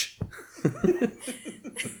leash.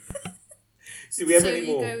 Do we have So any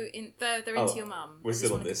you more? go in further into your mum. We're I just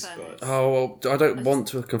still on wanna this, confirm guys. it. Oh, well, I don't want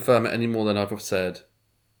to confirm it any more than I've said.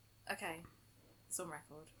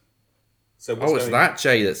 So what's it's going... that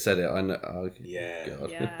Jay that said it. I know. Oh, Yeah. God.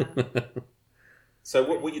 Yeah. So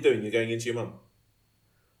what are you doing? You're going into your mum?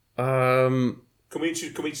 Can we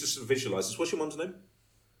just visualise this? What's your mum's name?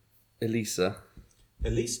 Elisa.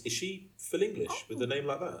 Elise? Is she full English with a name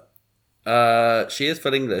like that? She is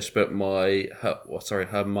full English, but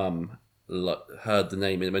her mum heard the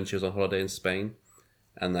name when she was on holiday in Spain,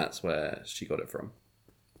 and that's where she got it from.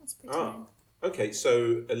 That's pretty name. Okay.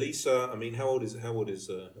 So Elisa, I mean, how old is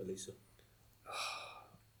Elisa?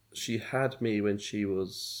 She had me when she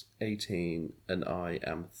was 18, and I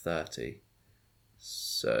am 30.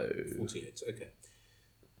 So 48. Okay.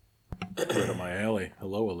 Right up my alley.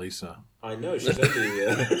 Hello, Elisa. I know she's only.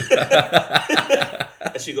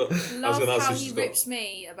 She got. Love how he rips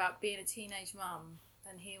me about being a teenage mum,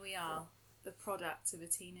 and here we are, the product of a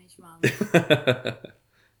teenage mum.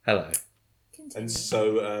 Hello. Continue. And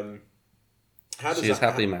so, how does she is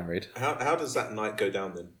happily married. How does that night go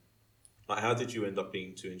down then? Like, how did you end up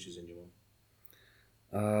being 2 inches in your mum?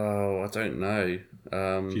 Oh, I don't know.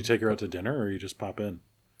 Do you take her out to dinner, or you just pop in?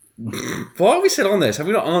 Why are we still on this? Have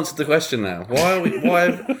we not answered the question now? Why are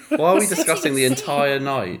we discussing the entire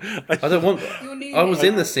night? I don't want. I was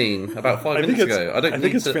in the scene about 5 minutes ago. I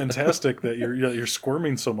think it's fantastic that you're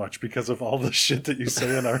squirming so much because of all the shit that you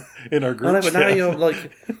say in our group. I know, but now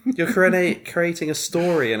you're creating a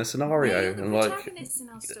story and a scenario, and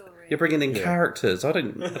you're bringing in characters. I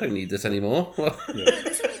don't need this anymore.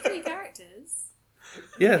 There's only 3 characters.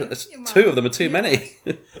 Yeah, 2 of them are too many.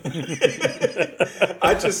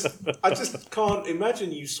 I just can't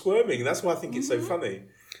imagine you squirming. That's why I think it's so funny.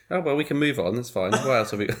 Oh well, we can move on. That's fine. What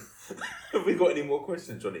else have we got? Have we got any more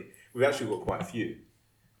questions, Johnny? We've actually got quite a few.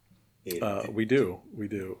 We do.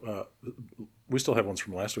 We still have ones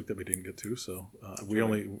from last week that we didn't get to, so we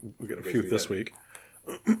got a few this week.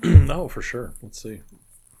 No, for sure. Let's see.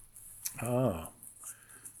 Here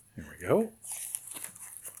we go.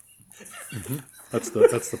 Mm-hmm. That's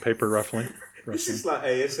the paper ruffling. This is like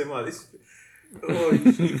ASMR.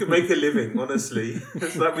 You can make a living, honestly.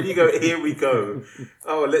 It's like when you go, here we go.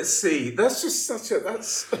 Oh, let's see. That's just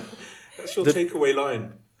that's your takeaway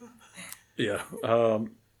line. Yeah.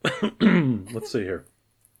 Let's see here.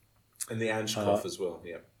 And the Ange cough as well.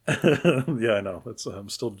 Yeah. Yeah, I know. I'm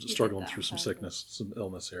still struggling through some sickness, some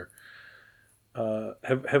illness here.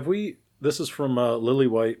 Have we? This is from Lily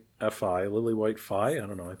White Fi. Lily White Fi. I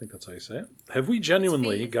don't know. I think that's how you say it. Have we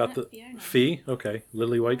genuinely got the Fee? Okay,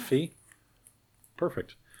 Lily White Fee.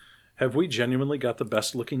 Perfect. Have we genuinely got the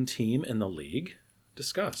best looking team in the league?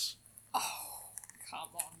 Discuss. Oh, come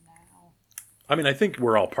on now. I mean, I think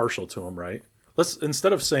we're all partial to them, right? Let's,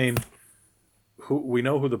 instead of saying we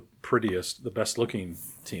know who the prettiest, the best looking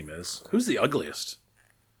team is. Who's the ugliest?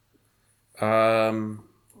 Man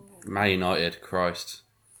United. Christ.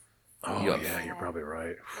 Oh yeah, you're probably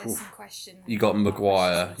right. There's some question. You got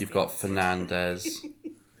Maguire. You've got Fernandez.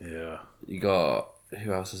 Yeah. You got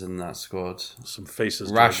who else is in that squad? Some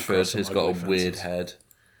faces. Rashford has got a weird head.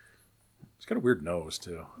 He's got a weird nose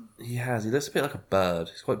too. He has. He looks a bit like a bird.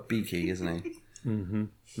 He's quite beaky, isn't he? Mm-hmm.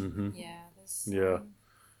 Mm-hmm. Yeah, there's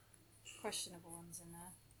questionable ones in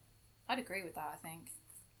there. I'd agree with that, I think.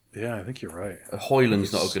 Yeah, I think you're right.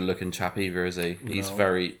 Hoyland's not a good-looking chap either, is he? He's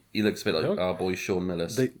He looks a bit like our boy Sean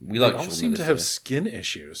Millis. They all seem to have skin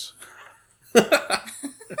issues.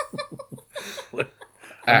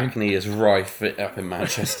 Acne is rife up in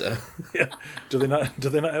Manchester. Yeah. Do they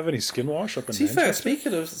not have any skin wash up in Manchester? Fair,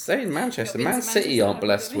 speaking of saying Manchester, Man City aren't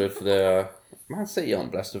blessed with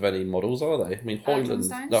any models, are they? I mean,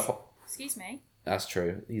 Hoyland. Excuse me. That's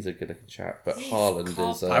true. He's a good-looking chap, but Haaland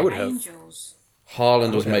is. I would have. Angels.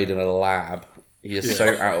 Haaland was made in a lab. He is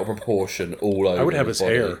so out of proportion all over. I would have his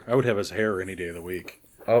body. hair. I would have his hair any day of the week.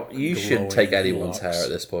 Oh, you should take anyone's hair at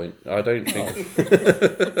this point. I don't think.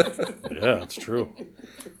 Yeah, it's true.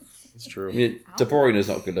 It's true. I mean, De Bruyne is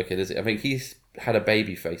not good looking, is he? I think he's had a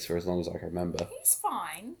baby face for as long as I can remember. He's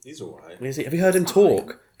fine. He's alright. Have you heard him talk?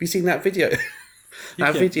 Have you seen that video?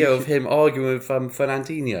 Of him arguing with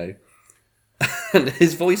Fernandinho, and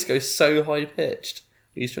his voice goes so high pitched.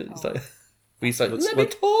 He's like, let me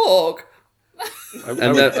talk.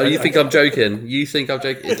 You think I'm joking? You think I'm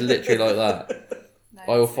joking? It's literally like that.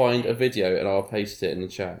 I will find a video and I'll paste it in the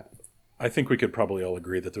chat. I think we could probably all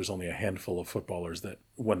agree that there's only a handful of footballers that,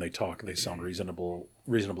 when they talk, they sound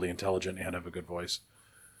reasonably intelligent and have a good voice.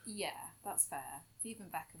 Yeah, that's fair. Even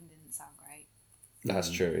Beckham didn't sound great.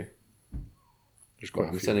 That's true.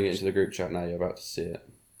 I'm sending it into the group chat now. You're about to see it.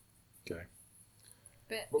 Okay.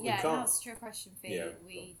 But yeah, in answer to your question, Fee,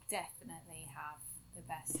 we definitely have the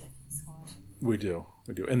best looking squad. We do.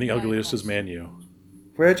 And the ugliest is Man U.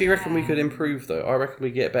 Where do you reckon we could improve, though? I reckon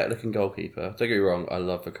we get a better looking goalkeeper. Don't get me wrong, I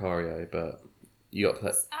love Vicario, but you got to.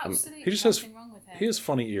 There's absolutely He just has nothing wrong with him. he has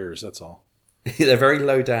funny ears. That's all. They're very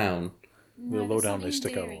low down. They're low down. They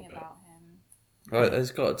stick out a little bit. About him. Right,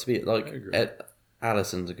 there's got to be I like agree.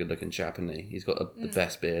 Allison's a good looking chap, isn't he? He's got the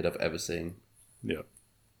best beard I've ever seen. Yeah.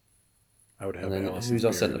 I would have. And then Alison's who's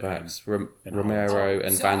our beard centre backs? and Romero Oh,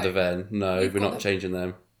 and so Van der Ven. No, you've we're got not them. changing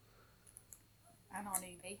them. And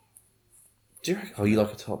Arnubi. Do you reckon? Oh, you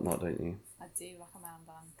like a top knot, don't you? I do like a man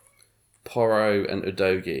bun. Porro and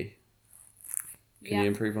Udogi. Can Yeah. you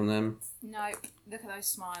improve on them? No, look at those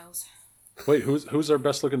smiles. Wait, who's our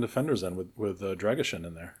best looking defenders then with Dragishin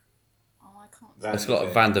in there? Oh, I can't. Van It's der got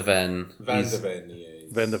Ven. Van der Ven. Van He's- der Ven, yeah.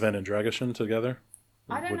 Van de Ven and Dragishin together?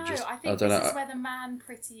 I don't Would know. just- I I think don't this know. is where the man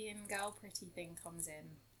pretty and girl pretty thing comes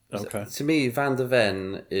in. Okay. To me, Van der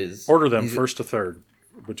Ven is Order them he's- first to third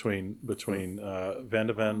between Van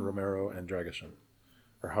de Ven, Romero, and Dragishin.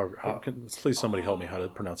 Or how can please somebody help me how to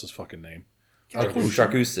pronounce his fucking name?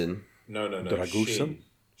 Dragusin. No. Dragusin?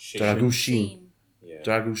 Shin. Dragushin. Sheen. Yeah.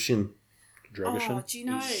 Dragushin. Dragishin? Oh, do you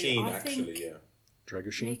know? He's Sheen, I actually, think yeah.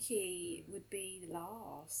 Dragishin? Mickey would be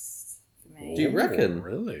last for me. Do you reckon? Oh,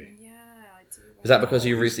 really? Yeah, I do. Is that because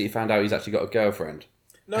you recently found out he's actually got a girlfriend?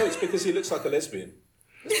 No, it's because he looks like a lesbian.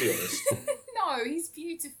 Let's be honest. No, he's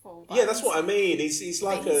beautiful. but Yeah, that's what I he's- mean. He's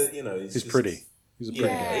like a, you know... He's just- pretty. He's a pretty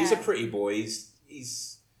Yeah, guy. he's a pretty boy.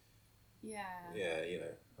 He's Yeah. yeah, you know,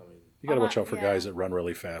 I mean... You gotta I watch like- out for yeah. guys that run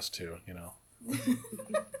really fast too, you know.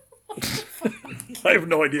 I have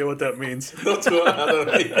no idea what that means. Not to, I don't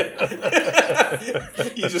know.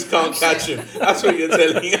 You just can't catch him. That's what you're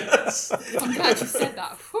telling us. I'm glad you said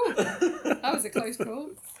that. Whew. That was a close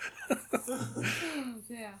call. Oh,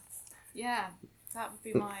 dear. Yeah, that would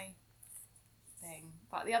be my thing.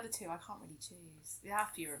 But the other two, I can't really choose. It'd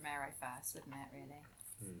have to be Romero first, wouldn't it, really?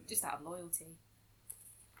 Just out of loyalty.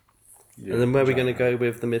 Yeah, And then where are we going to Giant. go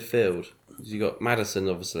with the midfield? You got Madison,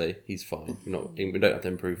 obviously. He's fine. We don't have to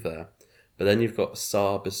improve there. But then you've got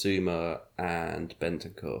Saar, Basuma, and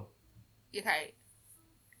Bentancur. Okay.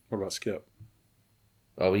 What about Skip?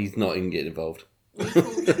 Oh, he's not even getting involved.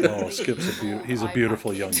 Oh, Skip's he's a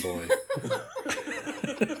beautiful young boy.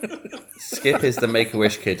 Skip is the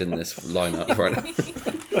Make-A-Wish kid in this lineup right now.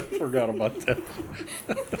 I forgot about that.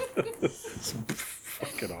 It's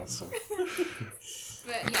fucking awesome.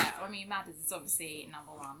 But yeah, I mean, Madison's obviously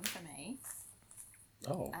number one for me.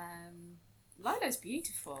 Oh. Lolo's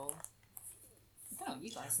beautiful. I don't know what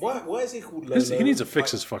you guys think. Why is he called Lolo? He needs to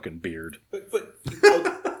fix his fucking beard. But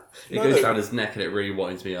It goes down his neck and it really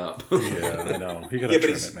winds me up. Yeah, I know. He gotta yeah, but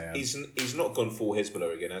trim it, man. he's not gone full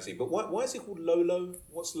Hezbollah again, has he? But why is he called Lolo?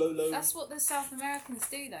 What's Lolo? That's what the South Americans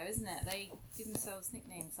do, though, isn't it? They give themselves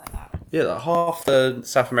nicknames like that. Yeah, like half the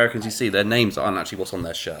South Americans you see, their names aren't actually what's on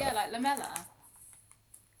their shirt. Yeah, like Lamella.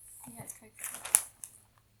 Yeah, it's Coco.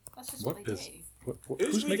 That's just what, What they is- do.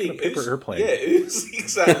 Who's making a paper airplane? Yeah, who's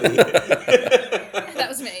exactly? That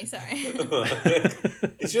was me, sorry.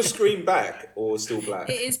 Is your screen back or still black?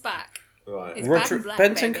 It is back. Right. It's back and black,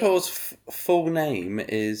 Bentancur's full name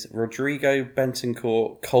is Rodrigo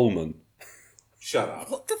Bentancur Coleman. Shut up.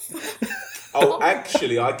 What the fuck? Oh,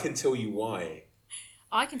 actually, I can tell you why.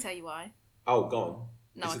 I can tell you why. Oh, gone.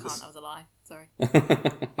 No, Is I it can't. this- That was a lie. Sorry.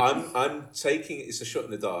 I'm taking it's a shot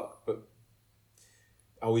in the dark, but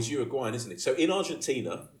it's Uruguayan, isn't it? So in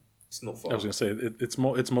Argentina, it's not far. I was going to say it's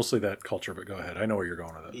mostly that culture, but go ahead. I know where you're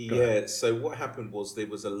going with it. Go Yeah. ahead. So what happened was there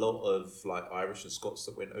was a lot of like Irish and Scots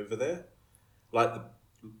that went over there, like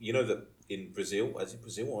that in Brazil, as in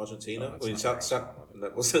Brazil or Argentina, that's or in not South.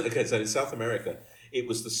 That wasn't okay. So in South America, it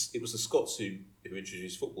was the Scots who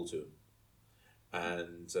introduced football to them,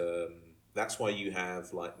 and that's why you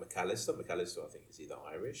have like McAllister. McAllister, I think, is either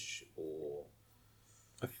Irish or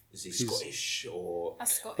is he He's- Scottish or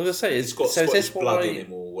That's I was Scottish. going to say, he's got so is Scottish this blood in why...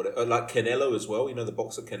 him or whatever. Like Canelo as well. You know the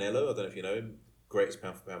boxer Canelo. I don't know if you know him. Greatest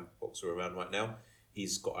pound for pound boxer around right now.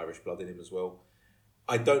 He's got Irish blood in him as well.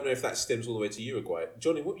 I don't know if that stems all the way to Uruguay.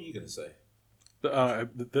 Johnny, what were you going to say?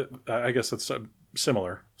 I guess it's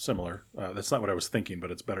similar. That's not what I was thinking,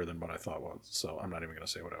 but it's better than what I thought was. So I'm not even going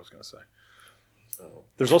to say what I was going to say. Oh.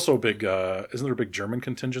 There's also a big, isn't there a big German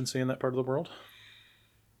contingency in that part of the world?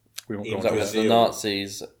 We won't go In That into was that. the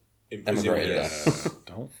Nazis. In Brazil, Emigrated yes.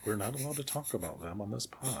 We're not allowed to talk about them on this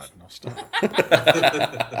pod. No, stop. Not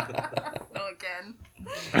again.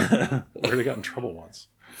 We already got in trouble once.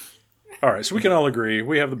 All right, so we can all agree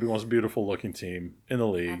we have the most beautiful looking team in the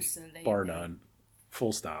league, Absolutely. bar none.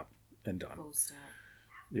 Full stop and done. Full stop.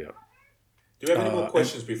 Yeah. Do we have any more and-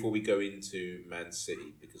 questions before we go into Man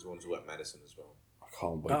City? Because we want to talk about Madison as well. I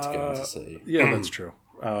can't wait to go into City. Yeah, that's true.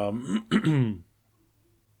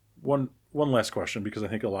 One one last question, because I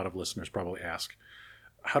think a lot of listeners probably ask,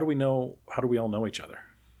 how do we all know each other?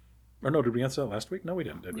 Or no, did we answer that last week? No, we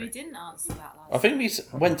didn't, did we? We didn't answer that last I think week.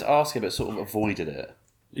 we went to ask it, but sort of avoided it.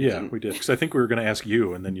 Yeah, we did. Because I think we were going to ask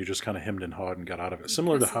you, and then you just kind of hemmed and hawed and got out of it.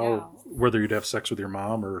 Similar to how whether you'd have sex with your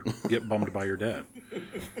mom or get bummed by your dad.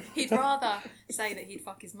 He'd rather say that he'd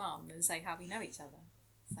fuck his mum than say how we know each other.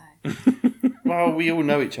 So. Well, we all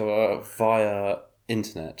know each other via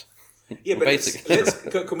internet. Yeah, but basically,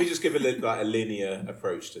 can we just give a linear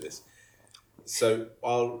approach to this? So, do you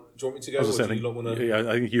want me to go? Or do you not want to? Yeah,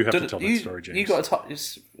 I think you have to tell that story, James. You got to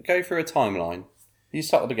just go through a timeline. You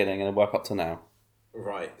start at the beginning and then work up to now.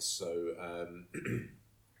 Right. So,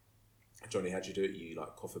 Johnny, how'd you do it? You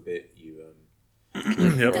cough a bit. You.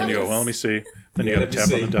 Yep, and you go, well, let me see. Then you got to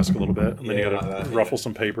tap on the desk a little bit, and then you got to ruffle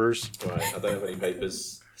some papers. Right. I don't have any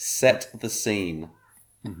papers. Set the scene.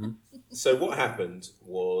 Mm-hmm. So what happened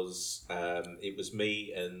was it was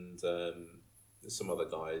me and some other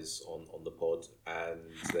guys on the pod, and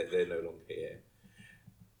they're no longer here.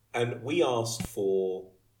 And we asked for...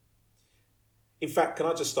 In fact, can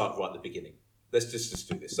I just start right at the beginning? Let's just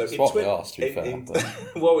do this. So that's what we asked, to be fair.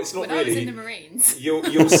 Well, it's not when really. I was in the Marines.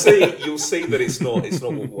 You'll see that it's not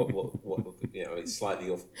what it's slightly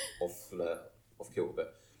off kilter.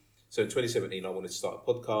 But so in 2017, I wanted to start a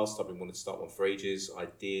podcast. I've been wanting to start one for ages. I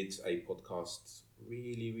did a podcast,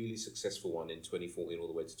 really successful one in 2014 all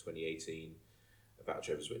the way to 2018 about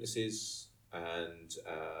Jehovah's Witnesses, and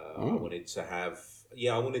I wanted to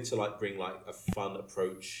bring a fun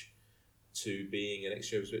approach to being an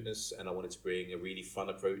ex-Jehovah's Witness, and I wanted to bring a really fun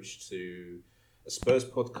approach to a Spurs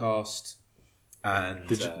podcast. And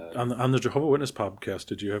on the Jehovah's Witness podcast,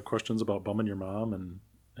 did you have questions about bumming your mom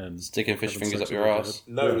and sticking fish fingers up your ass?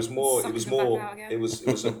 No, it was more about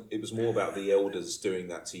the elders doing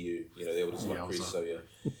that to you. You know, the elders like priests. So yeah.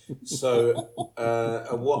 So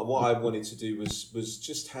what I wanted to do was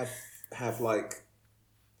just have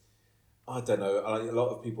I don't know. A lot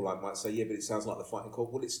of people might say, yeah, but it sounds like the Fighting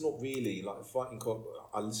Cock. Well, it's not really like the Fighting Cock.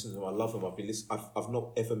 I listen to them. I love them. I've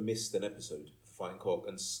not ever missed an episode of the Fighting Cock,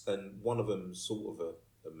 and one of them sort of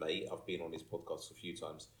a mate. I've been on his podcast a few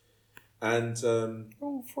times, and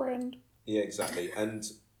friend. Yeah, exactly.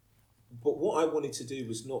 But what I wanted to do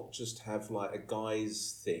was not just have a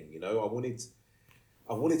guy's thing. You know, I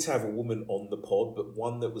wanted to have a woman on the pod, but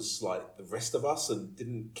one that was like the rest of us and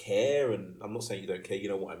didn't care. And I'm not saying you don't care. You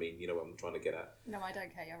know what I mean. You know what I'm trying to get at. No, I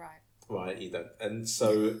don't care. You're right. Right, you don't. And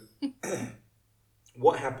so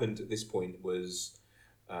what happened at this point was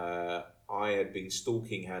I had been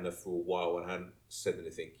stalking Hannah for a while and hadn't said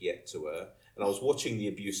anything yet to her. And I was watching the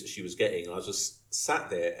abuse that she was getting. And I just sat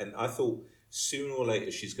there and I thought sooner or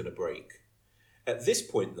later she's going to break. At this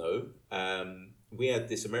point, though, we had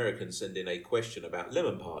this American send in a question about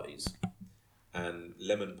lemon parties. And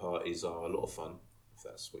lemon parties are a lot of fun, if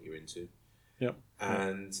that's what you're into. Yep.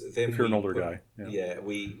 And then if you're an older guy. Yeah,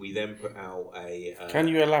 we then put out a... Can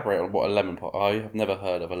you elaborate on what a lemon party... I have never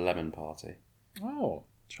heard of a lemon party. Oh,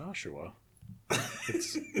 Joshua.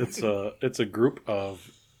 It's a group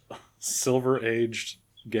of silver-aged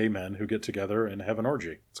gay men who get together and have an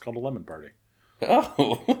orgy. It's called a lemon party.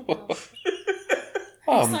 Oh.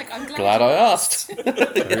 I'm glad I asked.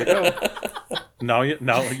 There you go. Now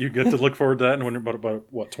you get to look forward to that in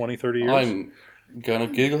about 20, 30 years? I'm going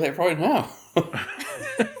to Google it right now.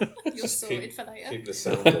 You're sorted for later. Keep the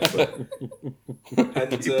sound off.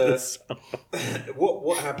 And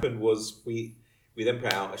what happened was we then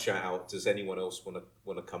put out a shout out. Does anyone else want to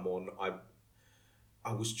come on?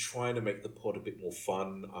 I was trying to make the pod a bit more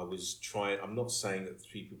fun. I'm not saying that the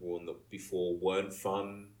three people on before weren't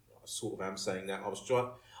fun. I sort of am saying that.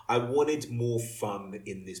 I wanted more fun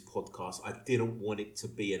in this podcast. I didn't want it to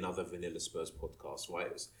be another Vanilla Spurs podcast,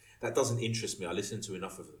 right? That doesn't interest me. I listen to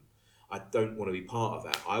enough of them. I don't want to be part of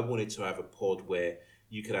that. I wanted to have a pod where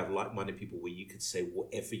you could have like-minded people where you could say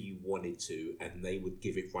whatever you wanted to and they would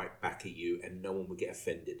give it right back at you and no one would get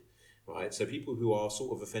offended, right? So people who are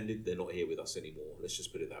sort of offended, they're not here with us anymore. Let's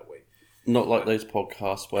just put it that way. Not like those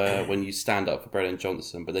podcasts where when you stand up for Brennan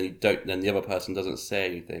Johnson, but then you don't. Then the other person doesn't say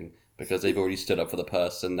anything because they've already stood up for the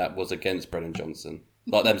person that was against Brennan Johnson.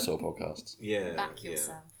 Like them sort of podcasts. Yeah. Back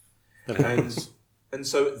yourself. And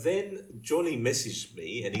so then Johnny messaged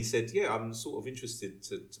me and he said, "Yeah, I'm sort of interested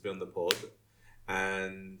to be on the pod,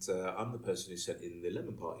 and I'm the person who sent in the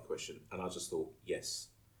lemon party question." And I just thought, yes,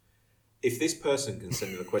 if this person can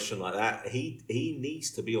send in a question like that, he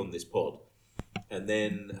needs to be on this pod. And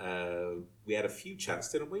then we had a few chats,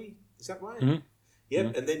 didn't we? Is that right? Mm-hmm. Yep.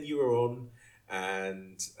 Mm-hmm. And then you were on,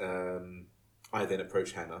 and I then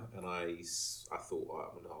approached Hannah, and I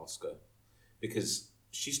thought, I'm going to ask her because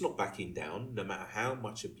she's not backing down, no matter how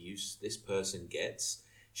much abuse this person gets.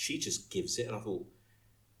 She just gives it. And I thought,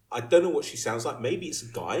 I don't know what she sounds like. Maybe it's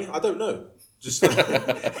a guy. I don't know. Just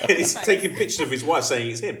and he's taking pictures of his wife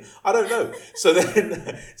saying it's him. I don't know. So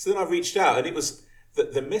then I reached out, and it was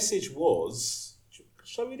the message was.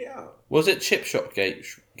 Shall I read it out? Was it Chip Shop Gate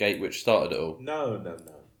which started it all? No.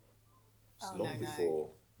 It's before.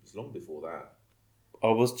 It's long before that.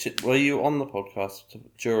 Oh, were you on the podcast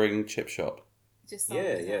during Chip Shop? Just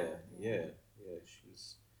Yeah.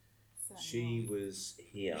 She was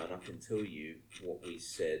here, and I can tell you what we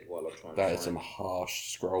said while I'm trying. That is some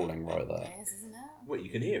harsh scrolling right there. It is, isn't it? What, you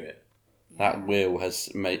can hear it? Yeah. That wheel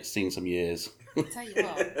has seen some years. I'll tell you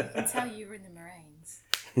what, I can tell you were in the Marines.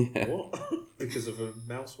 Yeah. What? Because of a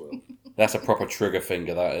mouse wheel? That's a proper trigger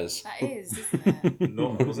finger, that is. That is, isn't it?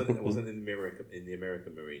 No, it wasn't in the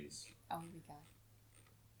American Marines. Oh, here we go.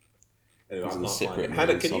 Anyway, It I was can't in find it. Cypriot Hannah,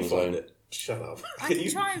 Marines can on you his find own. it? Shut up. I can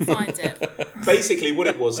try and find it. Basically, what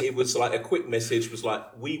it was like a quick message was like,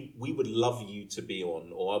 we would love you to be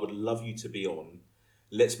on, or I would love you to be on.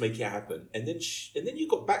 Let's make it happen. And then you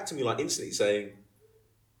got back to me like instantly saying,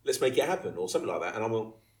 let's make it happen, or something like that. And I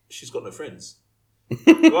went, she's got no friends.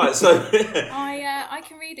 Right, so I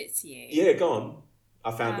can read it to you. yeah, go on.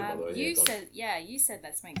 I found it, by the way. You said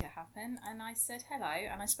let's make it happen, and I said hello,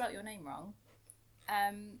 and I spelt your name wrong.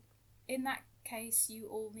 In that case, you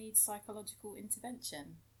all need psychological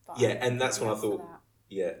intervention. But Yeah, and that's when I for thought, that.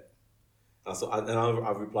 yeah.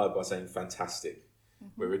 I replied by saying, fantastic. Mm-hmm.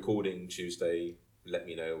 We're recording Tuesday. Let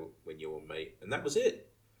me know when you're on, mate. And that was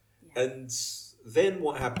it. Yeah. And then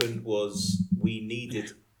what happened was we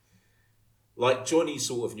needed, like Johnny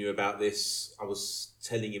sort of knew about this. I was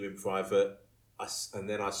telling him in private. And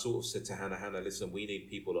then I sort of said to Hannah, listen, we need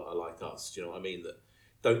people that are like us. Do you know what I mean? That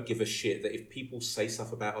don't give a shit. That if people say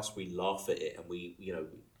stuff about us, we laugh at it. And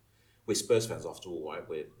we're Spurs fans after all, right?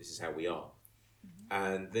 This is how we are. Mm-hmm.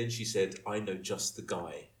 And then she said, I know just the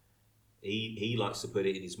guy. He likes to put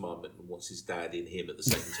it in his mum and wants his dad in him at the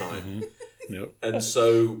same time. Mm-hmm. Yep. And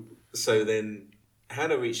so then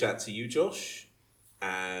Hannah reached out to you, Josh.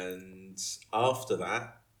 And after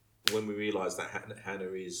that, when we realised that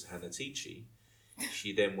Hannah is Hannah Tichy,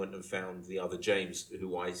 she then went and found the other James,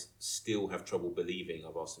 who I still have trouble believing.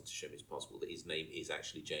 I've asked him to show me his passport, that his name is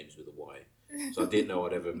actually James with a Y. So I didn't know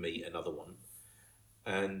I'd ever meet another one.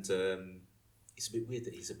 And it's a bit weird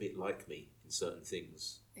that he's a bit like me in certain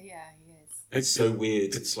things. Yeah, he is. It's so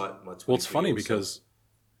weird. It's like my 23-year-old Well, it's funny self. because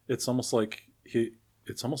it's almost like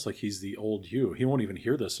he's the old you. He won't even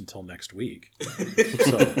hear this until next week.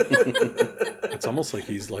 So it's almost like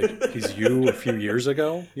he's you a few years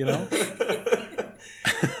ago, you know?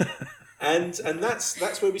 and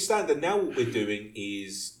that's where we stand. And now what we're doing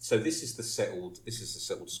is, so this is the settled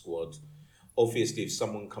squad. Obviously, if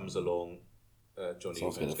someone comes along, Johnny,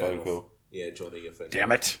 your Sounds phone's like a phone going call. off. Yeah, Johnny, your phone.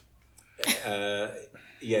 Damn it.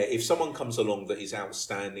 Yeah, if someone comes along that is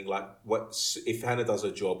outstanding, like if Hannah does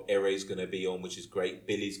her job, Ere's going to be on, which is great.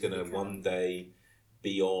 Billy's going to one day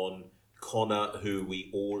be on. Connor, who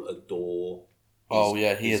we all adore.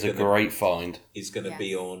 He is a great find. Is going to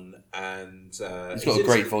be on, and he's got a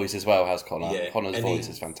great voice as well, has Connor. Yeah, Connor's and voice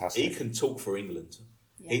is fantastic. He can talk for England.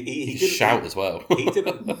 Yeah. He He didn't shout as well. He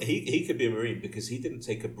didn't. He could be a Marine because he didn't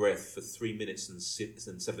take a breath for 3 minutes and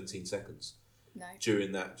 17 seconds. No.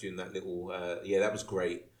 During that little that was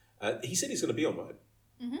great. He said he's going to be on, right?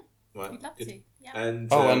 Mm-hmm. Right. We'd love good. to. Yeah. And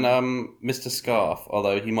Mr. Scarf,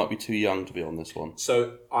 although he might be too young to be on this one.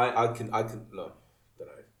 so I can look, I don't know.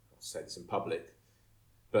 I'll say this in public,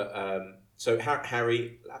 but so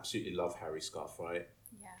Harry, absolutely love Harry Scarf, right?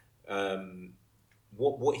 Yeah.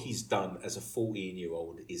 What he's done as a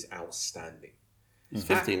 14-year-old is outstanding. He's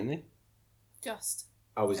 15, isn't he? Just.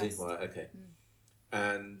 Oh, is he? Just. Right, okay.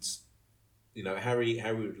 And Harry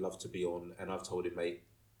would love to be on, and I've told him, mate,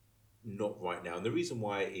 not right now. And the reason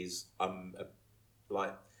why is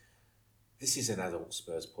this is an adult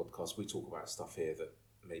Spurs podcast. We talk about stuff here that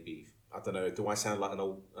maybe, I don't know. Do I sound like an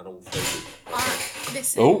old fogy?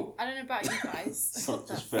 Listen. Oh. I don't know about you guys. What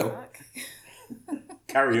the Just fell. fuck?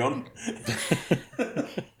 Carry on.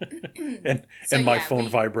 And my phone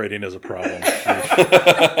vibrating is a problem.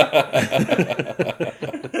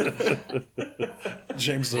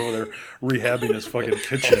 James is over there rehabbing his fucking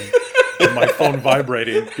kitchen, and my phone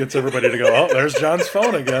vibrating gets everybody to go, oh, there's John's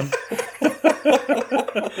phone again.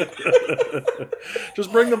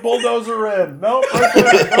 Just bring the bulldozer in. Nope, right there.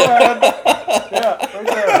 Go ahead. Yeah, right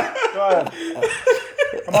there. Go ahead.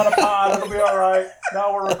 I'm on a pod. It'll be all right.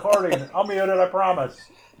 Now we're recording. I'll mute it, I promise.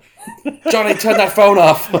 Johnny, turn that phone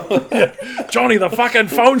off. Johnny, the fucking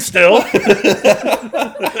phone's still.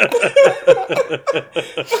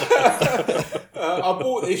 I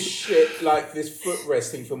bought this shit, like this footrest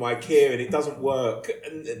thing from IKEA, and it doesn't work.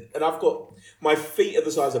 And I've got my feet are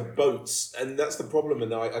the size of boats, and that's the problem.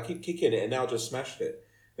 And I keep kicking it, and now I just smashed it.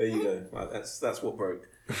 There you go. Like, that's what broke.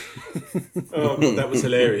 Oh God, that was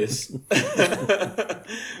hilarious. What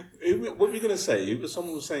were you going to say?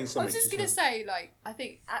 Someone was saying something. I was just going to say, like, I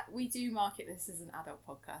think we do market this as an adult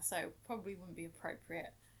podcast, so it probably wouldn't be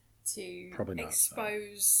appropriate to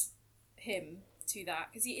expose him to that,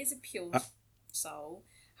 because he is a pure soul.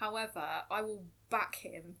 However, I will back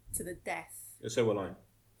him to the death. So will I.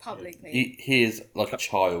 Publicly. He is like a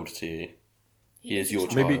child to you. He is your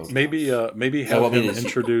child. Maybe have him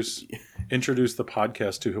introduce the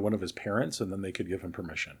podcast to one of his parents, and then they could give him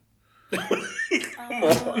permission. No. I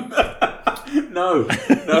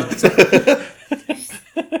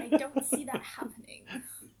don't see that happening.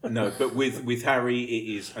 No, but with Harry,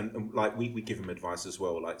 it is, and like we give him advice as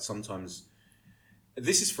well. Like sometimes,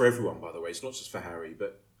 this is for everyone, by the way. It's not just for Harry,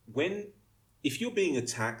 but if you're being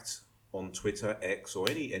attacked on Twitter, X, or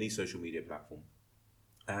any social media platform,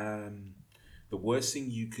 the worst thing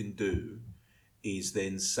you can do is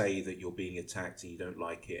then say that you're being attacked and you don't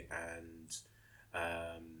like it, and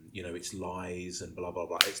it's lies and blah blah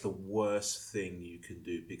blah. It's the worst thing you can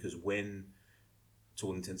do, because to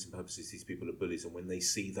all intents and purposes, these people are bullies, and when they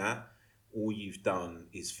see that, all you've done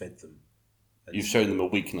is fed them. And you've shown them a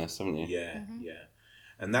weakness, haven't you? Yeah, yeah.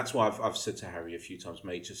 And that's why I've said to Harry a few times,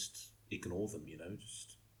 mate, just ignore them,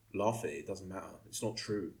 just laugh at it. It doesn't matter. It's not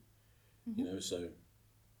true. So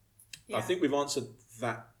yeah. I think we've answered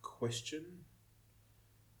that question,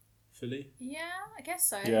 Philly. Yeah, I guess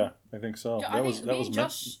so. Yeah, I think so.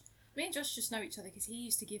 Me and Josh just know each other because he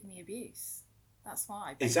used to give me abuse. That's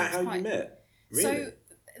why. Is that how you met? Really? So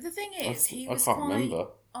the thing is, he was I can't remember.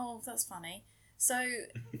 Oh, that's funny. So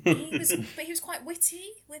he was quite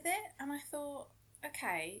witty with it, and I thought,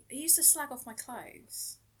 okay. He used to slag off my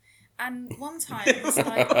clothes, and one time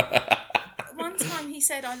he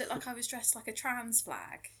said I looked like I was dressed like a trans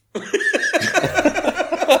flag. Which,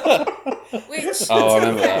 I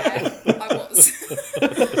remember that. I was.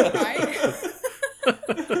 Right?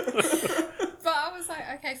 But I was like,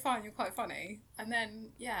 okay, fine, you're quite funny. And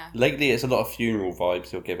then, yeah. Lately, it's a lot of funeral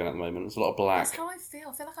vibes you're giving at the moment. It's a lot of black. That's how I feel.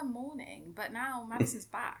 I feel like I'm mourning. But now Madison's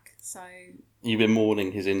back, so... You've been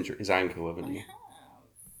mourning his ankle, haven't I you? have.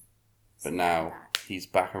 But now, he's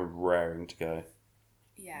back and raring to go.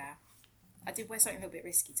 Yeah. I did wear something a little bit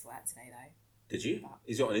risky to work today, though. Did you?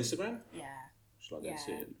 Is it on Instagram? Yeah. Should I go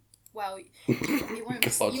see it? Well, it won't be...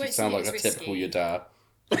 God, you sound like a typical your dad.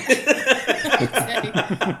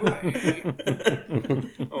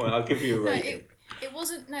 Alright, I'll give you a rating. It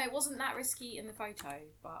wasn't that risky in the photo,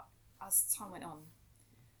 but as time went on,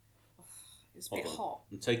 it was a bit hot.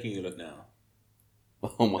 I'm taking a look now.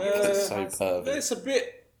 Oh my god, it's so pervy. It's a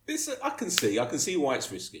bit. I can see why it's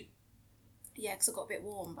risky. Yeah, because I got a bit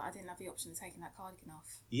warm, but I didn't have the option of taking that cardigan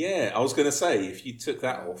off. Yeah, I was going to say, if you took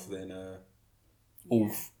that off, then...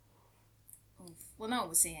 Oof. Well, no one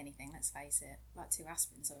will see anything, let's face it. Like 2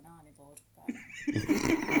 aspirins on an ironing board.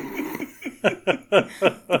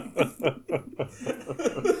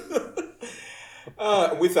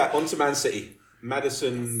 But... with that, on to Man City.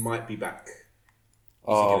 Madison might be back.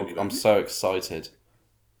 I'm so excited.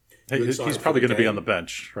 Hey, he's probably going to be on the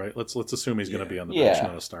bench, right? Let's assume he's going to be on the bench,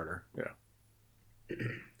 not a starter. Yeah.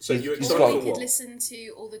 So you're excited or for you could what? listen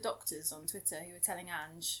to all the doctors on Twitter who are telling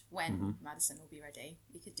Ange when Madison will be ready.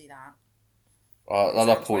 You could do that. I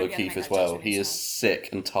love Paul O'Keefe as well. He is sick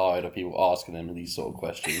and tired of people asking him these sort of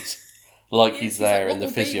questions. Like he's there in the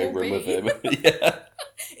physio room with him. Yeah.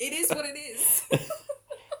 It is what it is.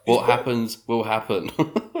 What happens will happen.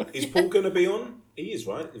 Is Paul going to be on? He is,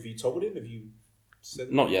 right? Have you told him? Have you said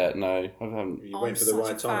Not yet, no. I haven't. You waiting for the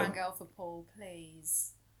right time? I'm such a fangirl for Paul,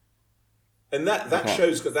 please. And that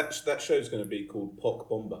show's going to be called Pock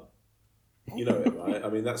Bomber. You know it, right? I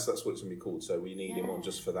mean, that's what it's going to be called. So we need him on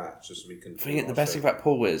just for that, just so we can. The best thing about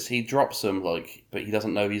Paul is he drops them but he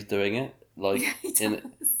doesn't know he's doing it. Like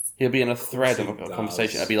he'll be in a thread of a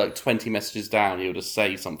conversation. It'll be like 20 messages down. He'll just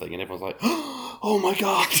say something, and everyone's like, "Oh my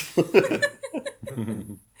god!"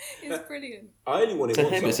 It's brilliant. I only want him to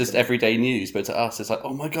once. him, it's just everyday news, but to us, it's like,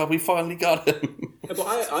 "Oh my god, we finally got him." Yeah, but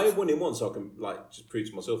I want him on so I can just prove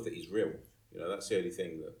to myself that he's real. That's the only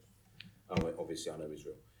thing that. Obviously, I know he's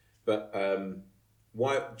real. But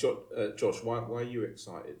why, Josh? Why are you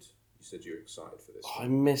excited? You said you're excited for this. I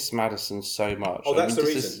miss Madison so much. Oh, that's the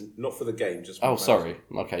reason. Not for the game, just. For Oh, Madison. sorry.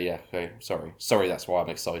 Okay, yeah. Okay, sorry. That's why I'm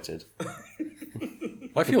excited.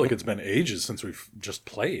 I feel like it's been ages since we've just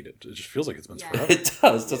played. It just feels like it's been forever. It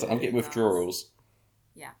does, doesn't it? I'm getting withdrawals.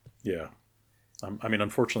 Yeah. Yeah. I mean,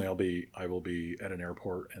 unfortunately, I will be at an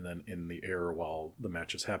airport and then in the air while the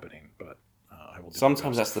match is happening. But I will.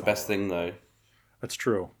 Sometimes that's the best thing, though. That's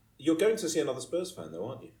true. You're going to see another Spurs fan, though,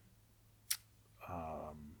 aren't you?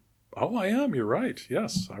 Oh, I am. You're right.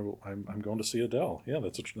 Yes, I will. I'm going to see Adele. Yeah,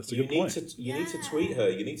 that's a good point. You need to tweet her.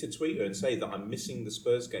 You need to tweet her and say that I'm missing the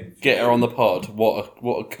Spurs game. Get her on the pod. What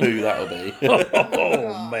a coup that'll be.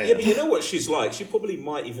 Oh man. Yeah, but you know what she's like. She probably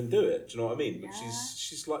might even do it. Do you know what I mean? But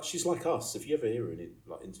she's like us. If you ever hear her in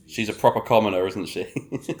like interviews, She's a proper commoner, isn't she?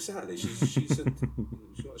 exactly. She's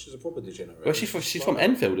a proper degenerate. Well, she's from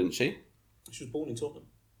Enfield, isn't she? She was born in Tottenham.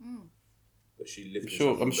 But she lived.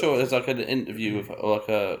 I'm sure there's like an interview with, or like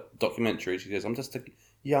a documentary. She goes, "I'm just a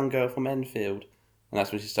young girl from Enfield," and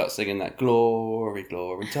that's when she starts singing that "Glory,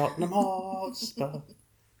 Glory, Tottenham Hotspur."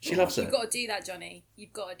 She loves it. You've got to do that, Johnny.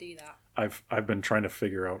 You've got to do that. I've been trying to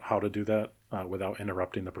figure out how to do that without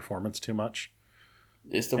interrupting the performance too much.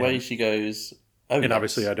 It's the way she goes. Oh, and yes.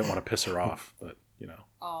 obviously, I didn't want to piss her off, but you know.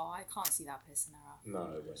 Oh, I can't see that pissing her off.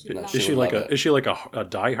 No. Is she like a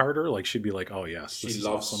dieharder? Like she'd be like, oh yes, She this is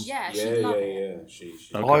loves. awesome. Yeah, she'd love it. She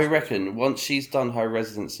Okay. I reckon once she's done her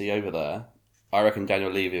residency over there, I reckon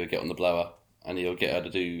Daniel Levy will get on the blower and he'll get her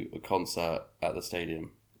to do a concert at the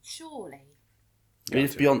stadium. Surely. I mean,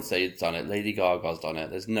 if Beyonce's done it, Lady Gaga's done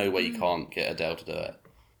it, there's no way you can't get Adele to do it.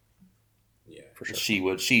 Yeah, For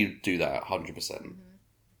sure. She'd do that 100%. I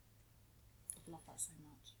love that so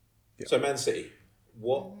much. Yeah. So Man City,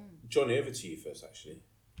 what? Johnny, over to you first. Actually,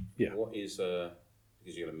 Yeah. What is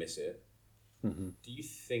because you're gonna miss it. Mm-hmm. Do you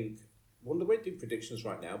think? Well, the way to do predictions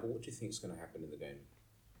right now, but what do you think is going to happen in the game?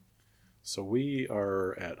 So we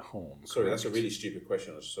are at home. Sorry, correct? that's a really stupid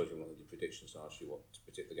question. I just told you wanted to do predictions. I asked you what to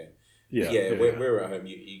predict the game. Yeah. We're at home.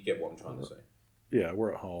 You get what I'm trying to say. Yeah,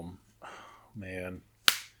 we're at home. Man.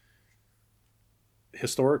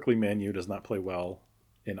 Historically, Man U does not play well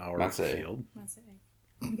in our Man City. field. Man City.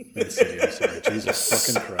 Man City, I'm sorry.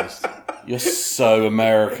 Jesus fucking Christ. You're so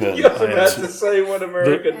American. You're about to say what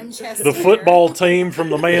American. Manchester. The football team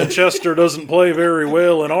from the Manchester doesn't play very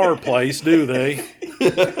well in our place, do they?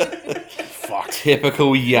 Fuck.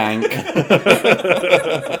 Typical Yank.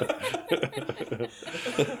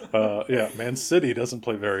 Yeah, Man City doesn't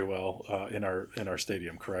play very well in our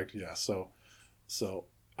stadium, correct? Yeah. So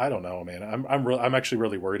I don't know, man. I'm actually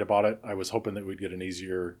really worried about it. I was hoping that we'd get an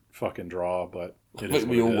easier fucking draw, but it is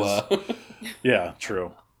We what all it is. were. Yeah,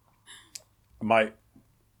 true. I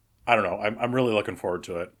don't know. I'm really looking forward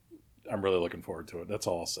to it. That's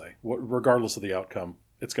all I'll say. Regardless of the outcome,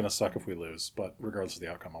 it's going to suck if we lose, but regardless of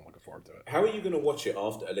the outcome, I'm looking forward to it. How are you going to watch it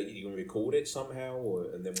after? Are you going to record it somehow,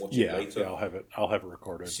 and then watch it later? Yeah, I'll have it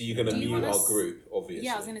recorded. So you're going to mute our group, obviously.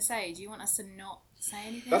 Yeah, I was going to say, do you want us to not say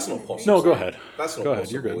anything? That's not possible. No, go ahead. That's not Go ahead,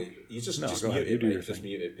 possible. you're good. You just No, just go mute ahead. it. You do Mate. your Just thing.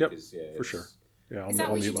 mute it Yep, because for sure. Yeah, Is that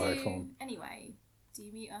I'll what mute you my do phone. anyway? Do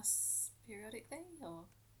you mute us periodically, or?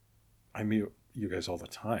 I mute you guys all the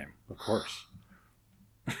time, of course.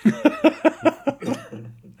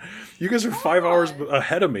 You guys are 5 hours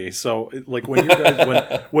ahead of me, so like when you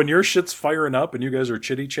guys when your shit's firing up and you guys are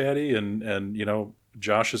chitty chatty and you know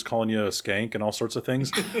Josh is calling you a skank and all sorts of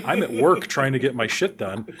things, I'm at work trying to get my shit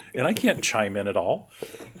done and I can't chime in at all.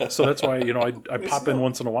 So that's why I pop in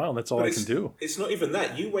once in a while and that's all I can do. It's not even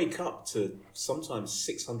that. You wake up to sometimes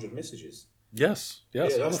 600 messages. Yes. Yeah, How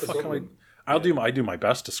that's the the fuck problem. I do my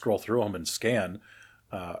best to scroll through them and scan,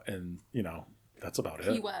 and that's about it.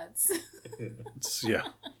 Keywords.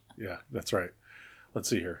 Yeah, that's right. Let's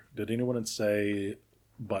see here. Did anyone say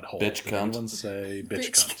butthole? Bitch Did cunt. anyone say bitch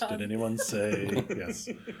Bitch cunt? cunt. Did anyone say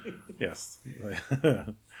yes? Yeah. Fair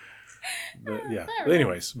But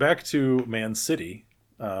anyways, back to Man City.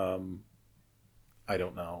 I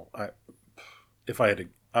don't know. If I had to,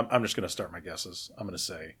 I'm just going to start my guesses. I'm going to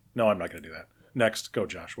say no. I'm not going to do that. Next, go,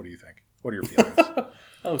 Josh. What do you think? What are your feelings?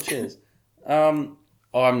 Oh, cheers. I'm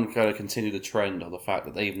going to continue the trend of the fact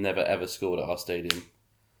that they've never ever scored at our stadium.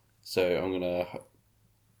 So I'm going to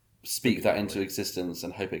speak that into existence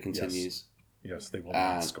and hope it continues. Yes, they will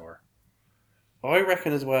not score. I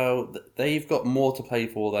reckon as well that they've got more to play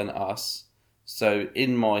for than us. So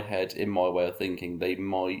in my head, in my way of thinking,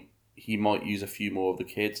 he might use a few more of the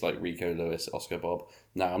kids like Rico Lewis, Oscar Bob.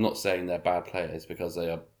 Now, I'm not saying they're bad players because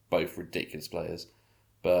they are both ridiculous players.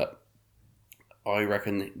 But I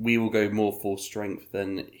reckon we will go more full strength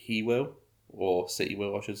than he will, or City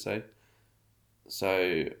will, I should say.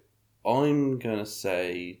 So I'm going to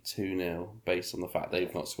say 2-0 based on the fact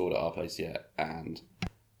they've not scored at our place yet. And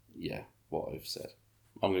yeah, what I've said.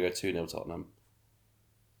 I'm going to go 2-0 Tottenham.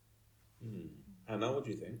 Hannah, what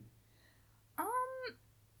do you think?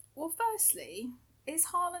 Well, firstly, is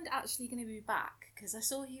Haaland actually going to be back? Because I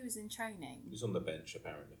saw he was in training. He's on the bench,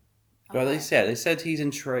 apparently. Well, Okay. they said he's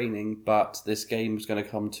in training, but this game's going to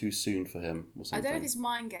come too soon for him or I something. don't know if it's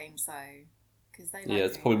mind games though, because they like Yeah,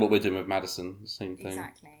 it's doing probably what that. we're doing with Madison. Same thing.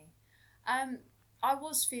 Exactly. I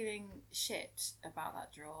was feeling shit about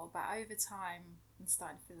that draw, but over time, I'm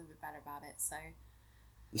starting to feel a little bit better about it. So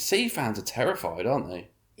The Sea fans are terrified, aren't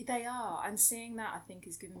they? they are, and seeing that I think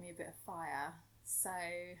has given me a bit of fire. So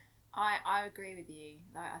I agree with you.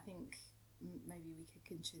 Like I think maybe we could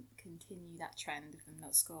continue that trend of them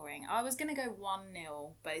not scoring. I was gonna go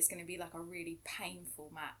 1-0, but it's gonna be like a really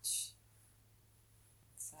painful match.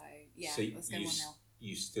 So yeah, So let's go 1-0.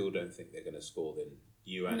 you still don't think they're going to score then?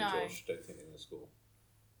 You and No. Josh don't think they're going to score?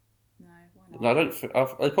 No, why not? No, I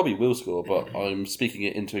don't. They probably will score, but I'm speaking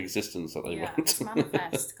it into existence that they Yeah, won't. let's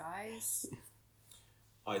manifest, guys.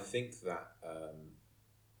 I think that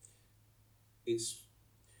it's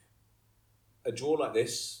a draw like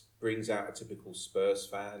this brings out a typical Spurs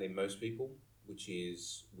fan in most people, which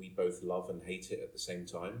is we both love and hate it at the same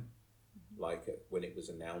time. Like when it was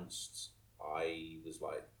announced, I was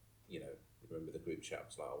like, remember the group chat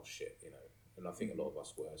was like, oh shit, and I think a lot of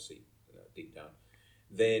us were deep down.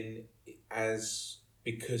 Then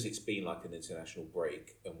because it's been like an international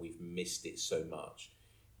break and we've missed it so much,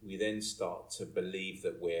 we then start to believe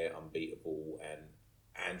that we're unbeatable and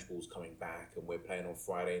Ange Ball's coming back and we're playing on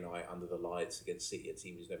Friday night under the lights against City, a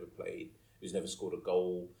team who's never played, who's never scored a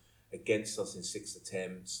goal against us in 6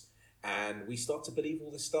 attempts. And we start to believe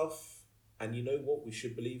all this stuff. And you know what? We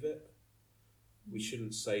should believe it. We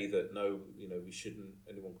shouldn't say that, no, we shouldn't.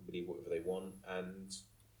 Anyone can believe whatever they want. And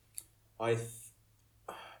I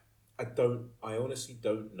honestly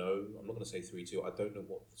don't know. I'm not going to say 3-2. I don't know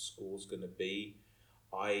what the score's going to be.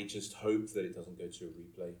 I just hope that it doesn't go to a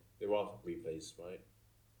replay. There are replays, right?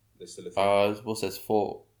 There's still a thing. What says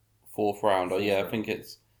fourth round? Fourth I round. think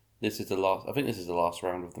this is the last. I think this is the last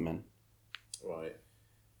round of the men. Right.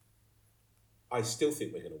 I still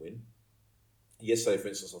think we're going to win. Yesterday, for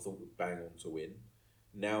instance, I thought we'd bang on to win.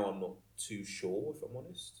 Now I'm not too sure, if I'm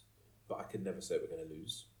honest. But I could never say we're going to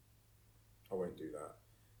lose. I won't do that.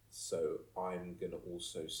 So I'm going to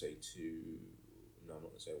also say I'm not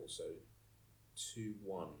going to say also.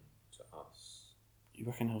 2-1 to us. You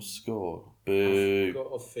reckon he'll score? Boo. I've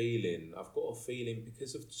got a feeling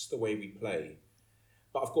because of just the way we play.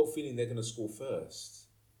 But I've got a feeling they're going to score first.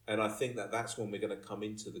 And I think that's when we're going to come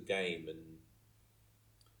into the game, and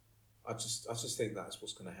I just think that's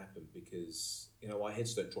what's going to happen because our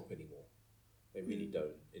heads don't drop anymore. They really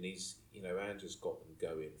don't. And he's Andrew's got them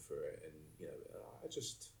going for it, and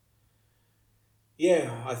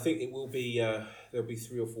I think it will be there'll be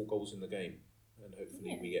 3 or 4 goals in the game, and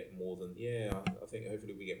hopefully we get more than I think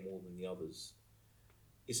hopefully we get more than the others.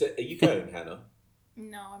 Are you going, Hannah?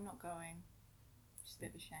 No, I'm not going. Just a bit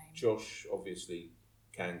of a shame. Josh obviously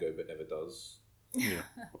can go but never does. Yeah.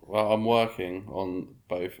 Well, I'm working on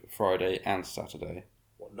both Friday and Saturday.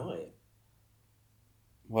 What night?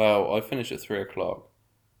 Well, I finish at 3:00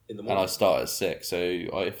 In the and morning. I start at 6.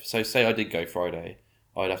 So say I did go Friday,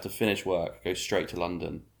 I'd have to finish work, go straight to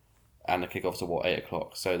London, and the kick-off's at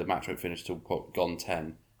 8:00. So the match won't finish till gone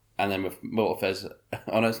 10. And then with Mortefez,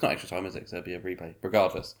 oh no, it's not extra time, is it? Because there'll be a replay.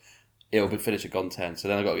 Regardless, it'll be finished at gone 10. So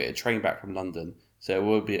then I've got to get a train back from London. So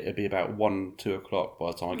it'll be about 1-2 o'clock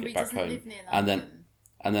by the time I But get he back doesn't home. live near And London.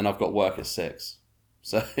 then I've got work at 6.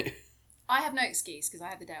 So I have no excuse because I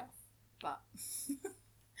have the day off. But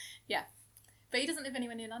yeah, but he doesn't live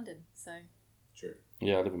anywhere near London, so True.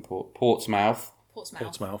 yeah, I live in Portsmouth.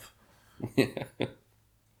 Portsmouth.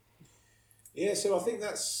 Yeah, so I think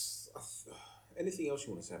that's anything else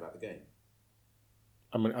you want to say about the game?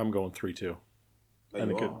 I'm going 3-2. Oh,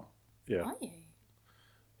 And you it could- are. Yeah, Are you?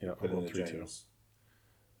 yeah, I'm Put in going the 3-2. James.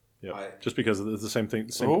 Yeah, just because it's the same thing,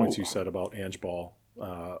 the same points you said about Ange Ball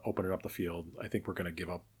opening up the field. I think we're going to give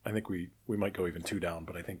up. I think we might go even 2 down,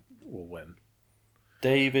 but I think we'll win.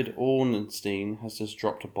 David Ornstein has just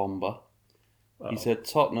dropped a bomber. He said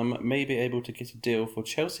Tottenham may be able to get a deal for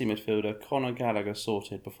Chelsea midfielder Conor Gallagher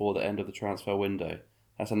sorted before the end of the transfer window.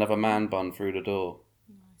 That's another man bun through the door.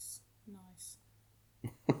 Nice.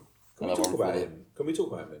 Can we talk about him? Can we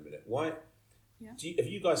talk about him in a minute? Why? Yeah. Have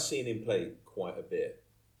you guys seen him play quite a bit,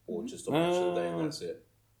 or just on match of the day and that's it?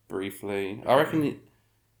 Briefly, I reckon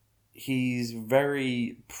he's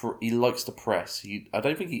very. He likes to press. I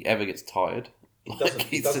don't think he ever gets tired.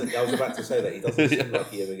 He doesn't. I was about to say that he doesn't seem like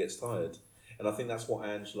he ever gets tired, and I think that's what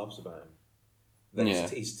Ange loves about him.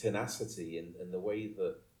 His tenacity and the way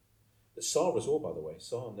that Sarr as well. By the way,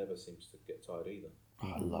 Sarr never seems to get tired either.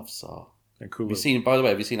 Oh, I love Sarr. And Kulu.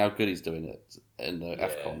 Have you seen how good he's doing it in the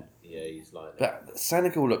AFCON? Yeah, he's like But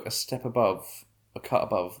Senegal look a cut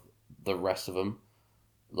above the rest of them.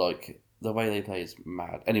 Like the way they play is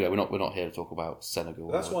mad. Anyway, we're not here to talk about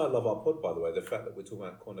Senegal. That's why I love our pod, by the way. The fact that we're talking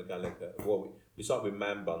about Conor Gallagher. Well, we start with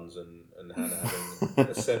man buns and Hannah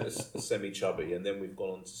having a semi-chubby, and then we've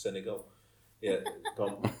gone on to Senegal. Yeah,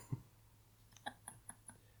 gone.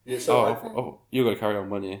 Yeah, so you're going to carry on,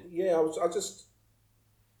 weren't you? Yeah,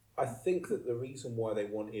 I think that the reason why they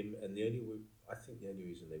want him, and the only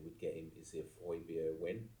reason they would get him is if Højbjerg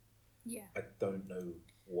win. Yeah. I don't know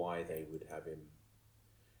why they would have him.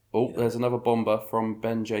 Oh, there's another bomber from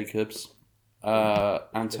Ben Jacobs.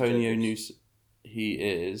 Antonio News. He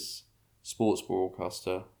is sports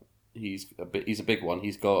broadcaster. He's a big one.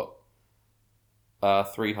 He's got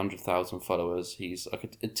 300,000 followers. He's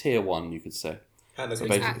like a tier 1, you could say. Hannah, So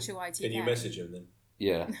it's actual ITK. Can you message him then?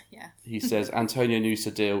 Yeah. Yeah. He says Antonio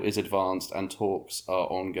Noosa deal is advanced and talks are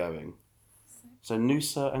ongoing. So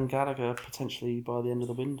Noosa and Gallagher potentially by the end of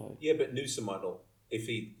the window. Yeah, but Noosa might not. If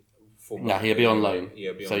he... No, he'll be on loan.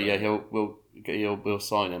 Yeah, we'll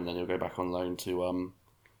sign him and then he'll go back on loan to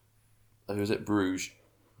who is it? Bruges.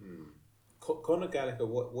 Conor Gallagher,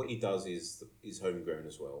 what he does is homegrown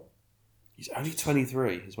as well. He's only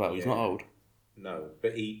 23 as well. Yeah. He's not old. No,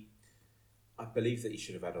 but I believe that he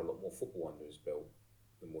should have had a lot more football under his belt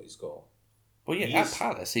than what he's got. Well, yeah, at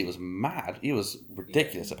Palace he was mad. He was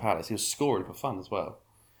ridiculous at Palace. He was scoring for fun as well.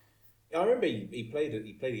 I remember he played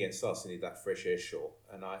against us and he did that fresh air shot.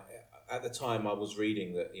 And at the time I was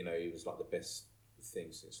reading that he was like the best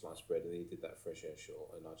thing since sliced bread, and he did that fresh air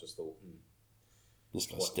shot, and I just thought, this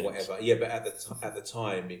guy stinks. Whatever. Yeah, but at the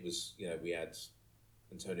time it was we had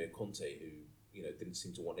Antonio Conte who didn't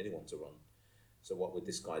seem to want anyone to run. So what would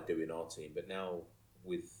this guy do in our team? But now,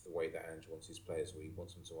 with the way that Ange wants his players, where he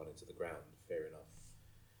wants them to run into the ground, fair enough.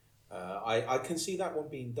 I can see that one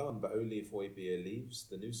being done, but only if Højbjerg leaves.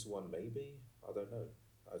 The Noosa one, maybe. I don't know.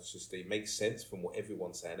 It makes sense from what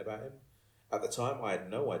everyone's saying about him. At the time, I had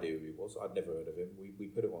no idea who he was. I'd never heard of him. We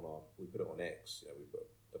put it on X. We put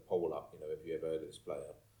a poll up. Have you ever heard of this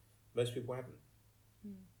player? Most people haven't.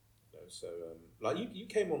 So you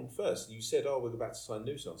came on first. You said, "Oh, we're about to sign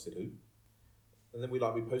Noosa." I said, "Who?" And then we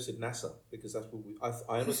posted NASA because that's what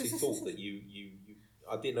I honestly thought that you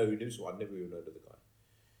I didn't know who Noosa was. I'd never even heard of the guy.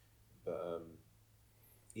 But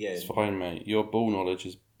yeah, it's fine, mate. Your ball knowledge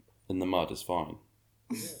is in the mud. Is fine.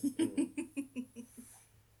 Yeah.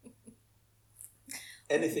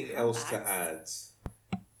 Anything else to add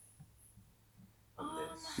on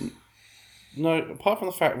this? No, apart from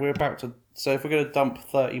the fact we're about to. So if we're going to dump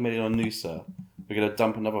 30 million on Noosa, we're going to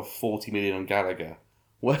dump another 40 million on Gallagher.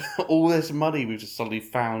 Well, all this money we've just suddenly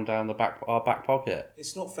found down our back pocket.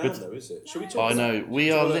 It's not found though, is it? Should we talk? I know.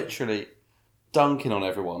 We are literally dunking on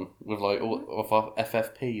everyone with all of our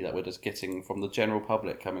FFP that we're just getting from the general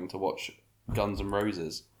public coming to watch Guns N'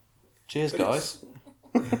 Roses. Cheers, guys.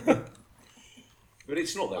 But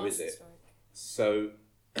it's not though, is it? So,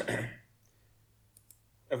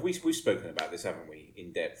 we've spoken about this, haven't we,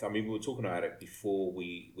 in depth? I mean, we were talking about it before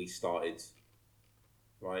we started,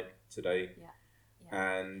 right, today. Yeah.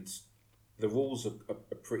 And the rules are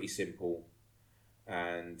pretty simple,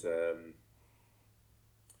 and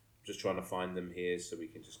just trying to find them here so we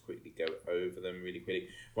can just quickly go over them really quickly.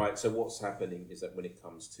 Right, so what's happening is that when it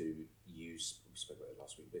comes to use, we spoke about it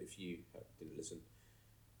last week, but if you didn't listen,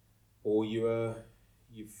 or you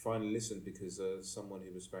finally listened because someone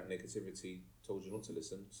who was about negativity told you not to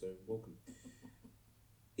listen, so welcome.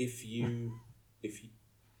 If you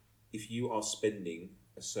are spending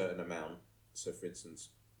a certain amount, so for instance,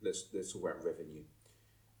 let's talk about revenue.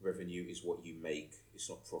 Revenue is what you make, it's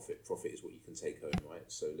not profit. Profit is what you can take home, right?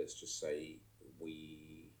 So let's just say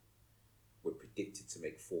we're predicted to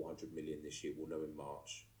make 400 million this year. We'll know in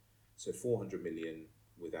March. So 400 million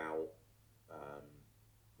without,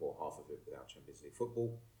 half of it without Champions League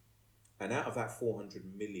football. And out of that 400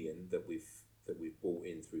 million that we've brought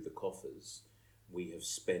in through the coffers, we have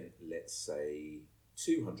spent, let's say,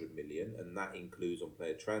 200 million, and that includes on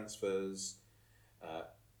player transfers.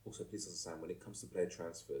 Also, please understand, when it comes to player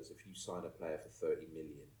transfers, if you sign a player for 30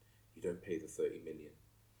 million, you don't pay the 30 million.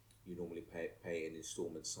 You normally pay in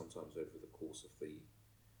installments, sometimes over the course of the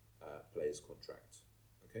player's contract.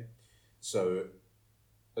 Okay, so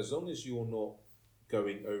as long as you're not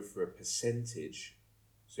going over a percentage,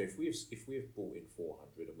 so if we have bought in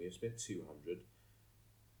 400 and we have spent 200,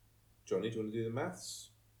 Johnny, do you want to do the maths?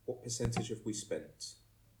 What percentage have we spent?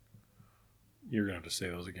 You're going to have to say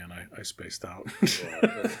those again. I spaced out.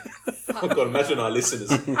 I've got to imagine our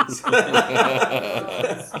listeners.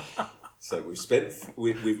 So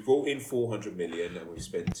we've brought in 400 million and we've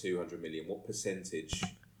spent 200 million. What percentage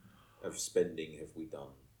of spending have we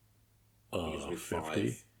done?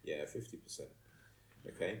 50. Yeah, 50%.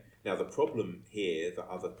 Okay. Now the problem here that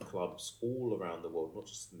other clubs all around the world, not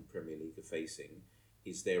just in the Premier League, are facing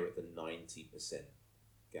is they're at the 90%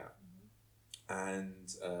 gap. And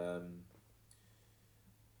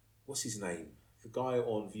what's his name? The guy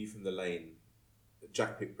on View from the Lane,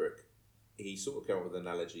 Jack Pickbrick. He sort of came up with an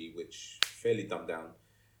analogy which fairly dumbed down.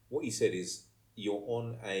 What he said is, you're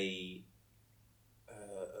on a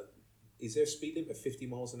is there a speed limit of 50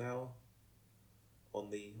 miles an hour on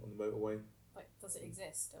the motorway? Like, does it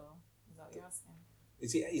exist, or is that what you're asking?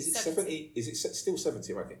 Is it 70? Is it still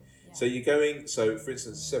 70? Okay. Yeah. So you're going. So for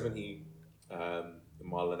instance, 70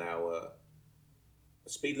 mile an hour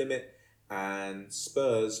speed limit, and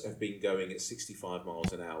Spurs have been going at 65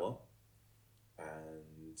 miles an hour,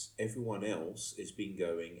 and everyone else has been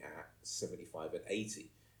going at 75 and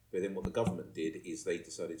 80. But then what the government did is they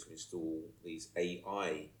decided to install these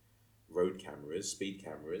AI road cameras, speed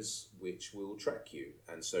cameras, which will track you.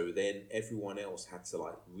 And so then everyone else had to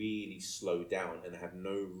like really slow down and had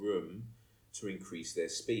no room to increase their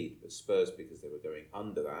speed. But Spurs, because they were going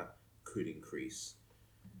under that, could increase.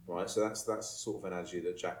 Right, so that's sort of an analogy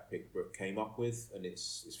that Jack Pickbrook came up with, and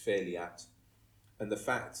it's fairly apt. And the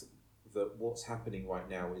fact that what's happening right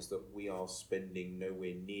now is that we are spending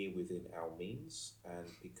nowhere near within our means,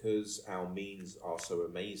 and because our means are so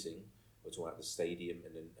amazing, we're talking about the stadium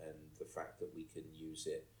and the fact that we can use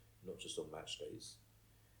it not just on match days,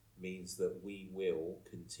 means that we will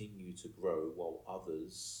continue to grow while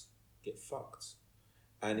others get fucked.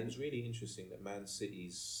 And it was really interesting that Man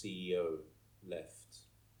City's CEO left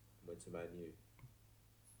and went to Man U.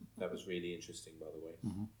 That was really interesting, by the way.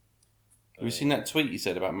 Mm-hmm. Have you seen that tweet you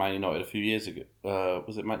said about Man United a few years ago?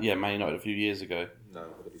 Was it Man United a few years ago? No,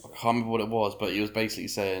 what did he say? I can't remember what it was, but he was basically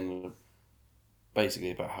saying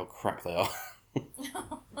about how crap they are.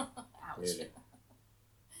 Ouch. Really?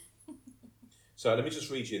 So let me just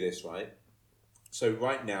read you this, right? So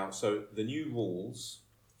right now, so the new rules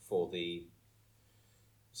for the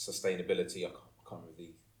sustainability, I can't remember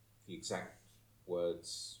the exact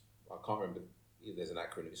words. I can't remember. There's an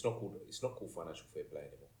acronym. It's not called financial fair play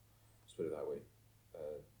anymore. Let's put it that way.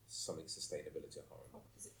 Something sustainability. I can't remember.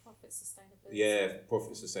 Is it profit sustainability? Yeah,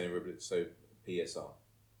 profit sustainability. So PSR,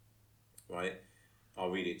 right? I'll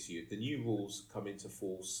read it to you. The new rules come into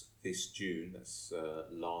force this June. That's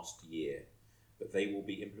last year, but they will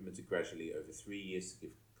be implemented gradually over 3 years to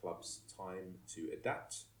give clubs time to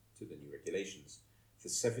adapt to the new regulations. The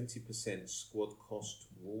 70% squad cost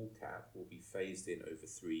rule cap will be phased in over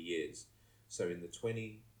 3 years. So in the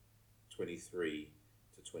 2023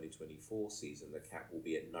 to 2024 season, the cap will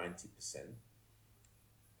be at 90%.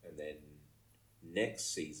 And then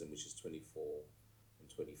next season, which is 24 and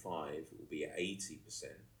 25, it will be at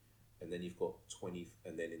 80%. And then you've got 20,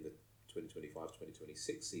 and then in the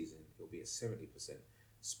 2025-2026 season, it'll be at 70%.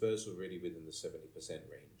 Spurs are really within the 70%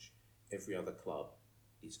 range. Every other club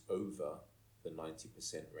is over the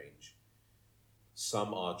 90% range.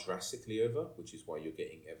 Some are drastically over, which is why you're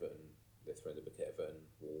getting Everton. They're throwing the book at Everton,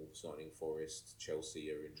 Wolves, Nottingham Forest,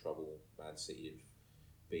 Chelsea are in trouble. Man City have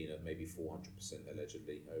been at maybe 400%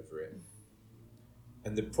 allegedly over it.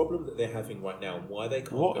 And the problem that they're having right now, and why they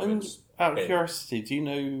can't go and out of curiosity, do you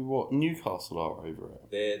know what Newcastle are over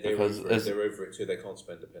it? They're over it too. They can't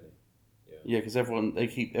spend a penny. Yeah, because everyone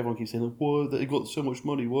keeps saying, "Why they got so much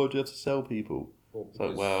money? Why do you have to sell people?" Well, it's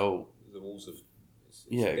like, well, the rules of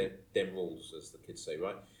yeah, them rules, as the kids say,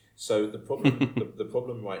 right? So the problem the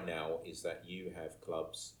problem right now is that you have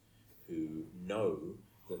clubs who know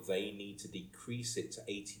that they need to decrease it to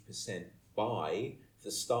 80% by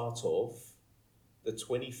the start of the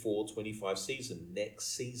 24-25 season,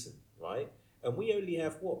 next season, right? And we only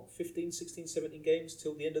have, 15, 16, 17 games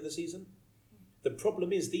till the end of the season? The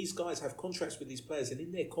problem is these guys have contracts with these players, and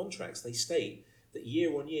in their contracts they state that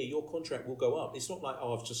year on year your contract will go up. It's not like,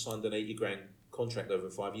 I've just signed an 80 grand contract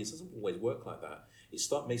over 5 years. It doesn't always work like that.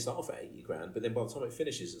 May start off at 80 grand, but then by the time it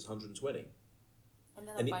finishes, it's 120. And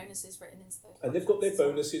then the bonuses written into those. And they've got their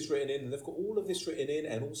bonuses written in, and they've got all of this written in,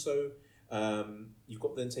 and also you've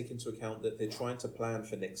got to then take into account that they're trying to plan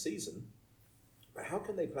for next season. But how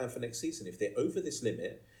can they plan for next season if they're over this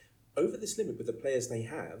limit with the players they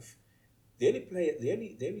have? The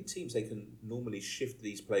only teams they can normally shift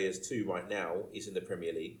these players to right now is in the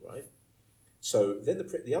Premier League, right? So then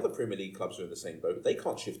the other Premier League clubs are in the same boat. They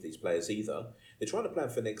can't shift these players either. They're trying to plan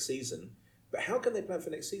for next season, but how can they plan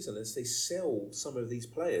for next season unless they sell some of these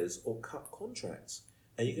players or cut contracts?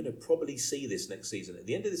 And you're going to probably see this next season. At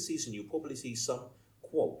the end of the season, you'll probably see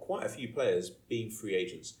quite a few players being free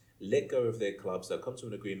agents, let go of their clubs. They'll come to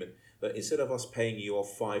an agreement that instead of us paying you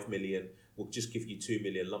off 5 million, we'll just give you 2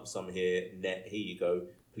 million lump sum here, net, here you go,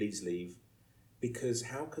 please leave. Because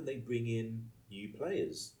how can they bring in new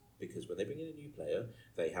players. Because when they bring in a new player,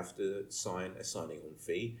 they have to sign a signing-on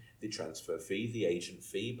fee, the transfer fee, the agent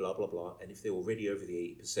fee, blah, blah, blah. And if they're already over the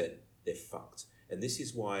 80%, they're fucked. And this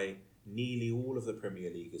is why nearly all of the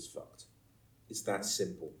Premier League is fucked. It's that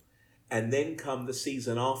simple. And then come the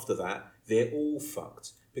season after that, they're all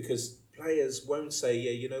fucked. Because players won't say,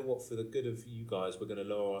 yeah, you know what, for the good of you guys, we're going to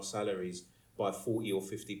lower our salaries by 40 or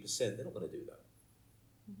 50%. They're not going to do that.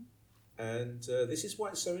 And this is why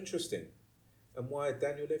it's so interesting. And why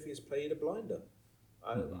Daniel Levy has played a blinder.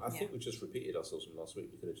 I think we just repeated ourselves from last week.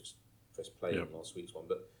 We could have just pressed play on last week's one.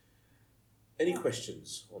 But any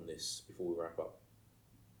questions on this before we wrap up?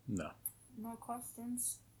 No. No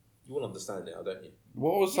questions. You all understand it now, don't you?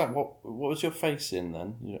 What was that? What was your face in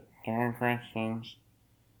then? No questions.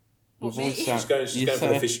 What, me? Just going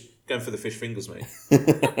for the fish fingers, mate.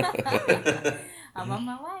 I'm on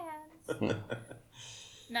my way.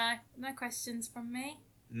 No questions from me.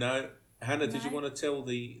 No. Hannah, did you want to tell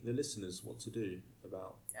the listeners what to do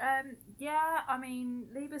about?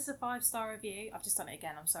 Leave us a 5-star review. I've just done it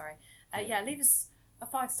again, I'm sorry. Leave us a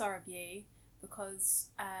 5-star review because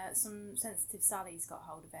some sensitive Sally's got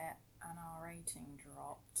hold of it and our rating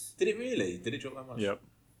dropped. Did it really? Did it drop that much? Yep.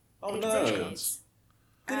 Oh, It no. did.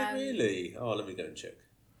 Did it really? Oh, let me go and check.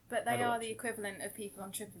 But they How do are I the check? equivalent of people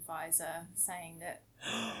on TripAdvisor saying that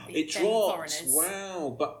It them dropped. foreigners-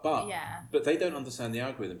 Wow. Yeah. But they don't understand the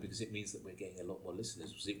algorithm because it means that we're getting a lot more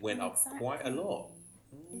listeners. Because it went up quite a lot.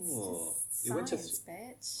 It's Oh. just It went to science,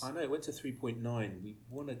 bitch. I know, it went to 3.9. We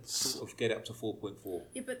want to sort of get up to 4.4.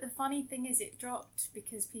 Yeah, but the funny thing is it dropped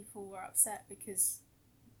because people were upset because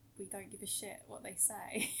we don't give a shit what they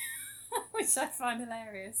say, which I find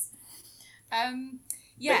hilarious.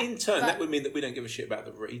 But in turn, that would mean that we don't give a shit about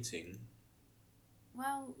the rating.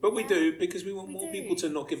 Well, But we do, because we want we more do. people to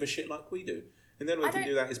not give a shit like we do. And the only way we can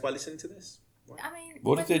do that is by listening to this. Right. I mean,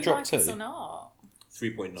 What did whether they you drop like us to? or not.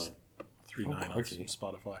 3.9. 3.9 on crikey.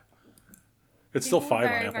 Spotify. It's still People were 5 on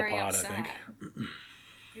very, Apple very Pod, upset. I think.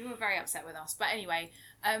 You were very upset with us, but anyway,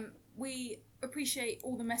 we appreciate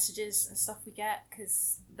all the messages and stuff we get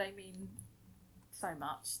because they mean so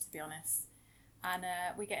much, to be honest. And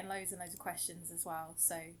we're getting loads and loads of questions as well.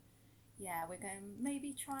 So, yeah, we're going to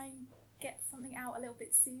maybe try and get something out a little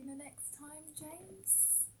bit sooner next time,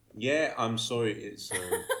 James. Yeah, I'm sorry. It's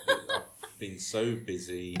I've been so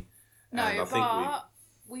busy. No, and I think but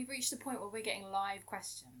we've reached a point where we're getting live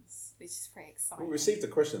questions, which is pretty exciting. we received a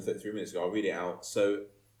question 33 minutes ago. I'll read it out. So,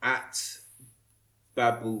 at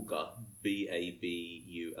Babulga, Babulga,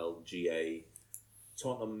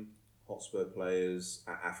 Tottenham Hotspur players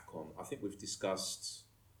at AFCON. I think we've discussed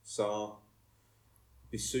Sarr.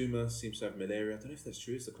 Bissouma seems to have malaria. I don't know if that's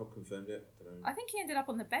true. Has the club confirmed it? I don't know. I think he ended up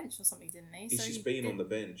on the bench or something, didn't he? He's just been on the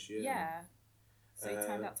bench, yeah. Yeah. So he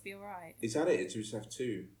turned out to be alright. Is that it? Do we just have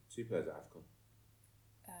two players at AFCON?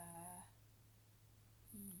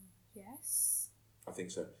 Yes. I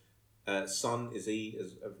think so. Son, is he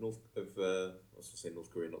of North of I was going to say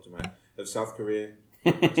North Korea, not to mind, of South Korea?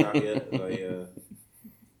 Italia,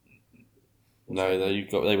 No,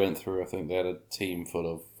 they went through. I think they had a team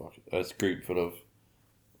full of a group full of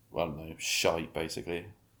I don't know shite basically.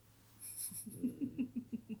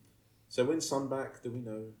 So when's Son back? Do we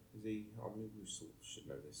know? Is he? I mean, we should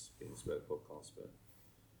know this being a Spurs podcast, but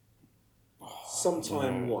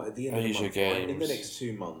sometime at the end of the Asia month, Games. right? In the next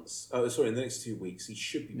 2 months. Oh, sorry, in the next 2 weeks, he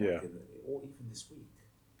should be back or even this week.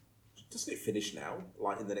 Doesn't it finish now?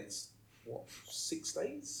 Like in the next 6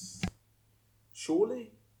 days?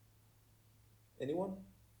 Surely. Anyone?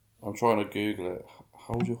 I'm trying to Google it.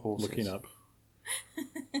 Hold your horses. Looking up.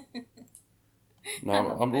 No,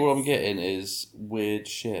 all I'm getting is weird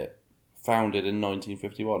shit. Founded in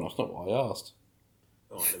 1951. That's not what I asked.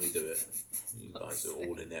 Alright, let me do it. You guys are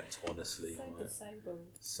all inept, honestly. So Right. disabled.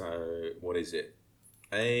 So, what is it?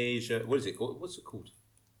 Asia. What is it called? What's it called?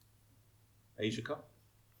 Asia Cup?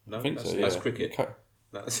 No, I think that's, so. Yeah. that's cricket.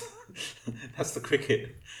 That's that's the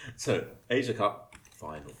cricket. So, Asia Cup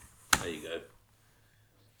final. There you go.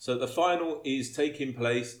 So the final is taking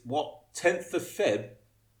place. 10th of Feb?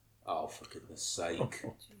 Oh, for goodness sake!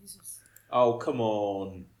 Jesus. Oh, come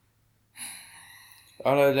on.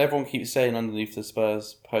 I know everyone keeps saying underneath the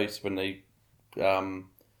Spurs post when they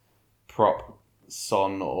prop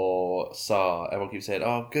Son or Sarr, everyone keeps saying,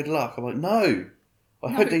 "Oh, good luck." I'm like, no.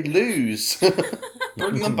 I hope they lose.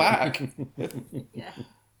 Bring them back. Yeah.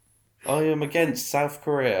 I am against South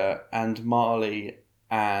Korea and Mali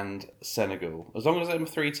and Senegal. As long as them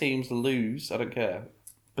 3 teams lose, I don't care.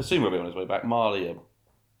 Bassoon will be on his way back. Mali are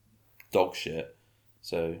dog shit.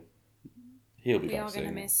 So he'll be We back are soon.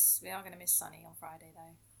 gonna miss Sonny on Friday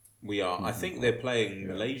though. We are. I think they're playing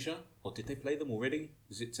Malaysia, or did they play them already?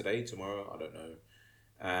 Is it today, tomorrow? I don't know.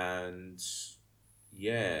 And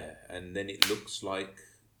yeah, and then it looks like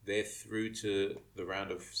they're through to the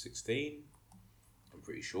round of 16. I'm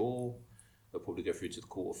pretty sure they'll probably go through to the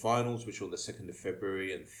quarterfinals, which are on the 2nd of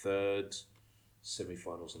February, and third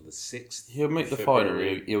semi-finals on the 6th. He'll make the final.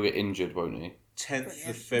 He'll get injured, won't he? 10th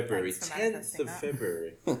of February. Thanks for 10th manifesting of that.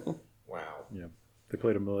 February. Wow. Yeah, they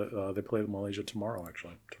play Malaysia tomorrow.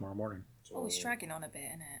 Actually, tomorrow morning. Oh, it's dragging on a bit,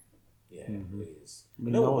 isn't it? Yeah, it is. I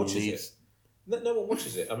mean, No one one watches it. No one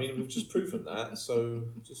watches it. I mean, we've just proven that, so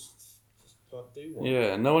just do one.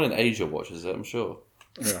 Yeah, no one in Asia watches it, I'm sure.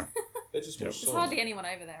 Yeah. They just watch There's songs. hardly anyone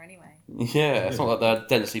over there anyway. Yeah, it's not like they're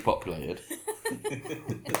densely populated.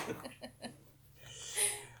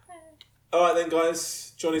 All right then,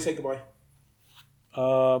 guys. Johnny, say goodbye.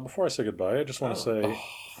 Before I say goodbye, I just want to say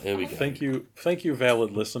Here we go. thank you,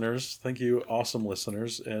 valid listeners. Thank you, awesome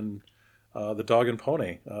listeners, and the Dog and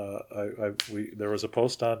Pony. There was a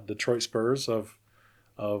post on Detroit Spurs of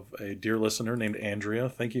a dear listener named Andrea.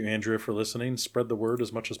 Thank you, Andrea, for listening. Spread the word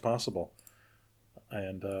as much as possible.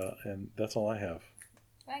 And that's all I have.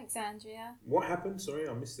 Thanks, Andrea. What happened? Sorry,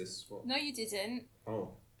 I missed this. What? No, you didn't.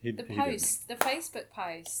 Oh, He The didn't. post, the Facebook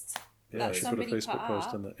post. Yeah, that she put a somebody Facebook put post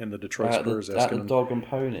up. in the Detroit At Spurs the asking Dog and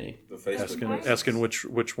Pony. the Facebook post. asking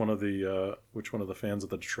which one of the fans of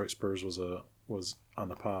the Detroit Spurs was on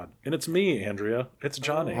the pod, and it's me, Andrea. It's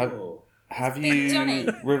Johnny. Oh. Have Big you Johnny.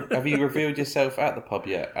 have you revealed yourself at the pub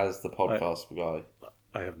yet as the podcast guy?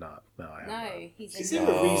 I have not. No, I have No, not. he's Is in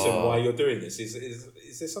there a reason why you're doing this?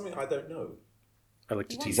 Is there something I don't know? I like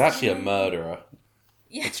to He tease. He's actually a murderer.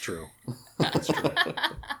 Yeah, It's true.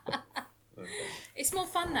 it's more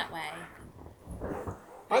fun that way.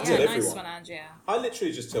 I Yeah, tell nice everyone. one, Andrea. I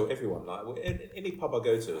literally just tell everyone, like, any pub I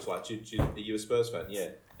go to, it's like, are you a Spurs fan? Yeah.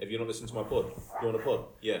 Have you not listened to my pod? You want a pod?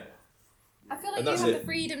 Yeah. I feel like And you that's have it. the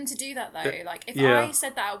freedom to do that though. Like if Yeah. I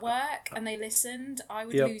said that at work and they listened, I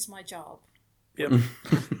would Yep. lose my job. Yep.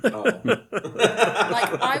 Oh.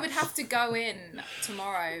 Like I would have to go in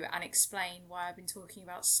tomorrow and explain why I've been talking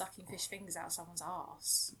about sucking fish fingers out of someone's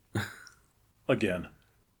arse. Again,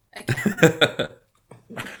 Okay.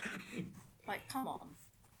 Like, come on.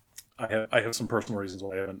 I have some personal reasons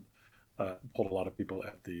why I haven't pulled a lot of people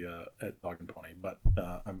at Dog and Pony, but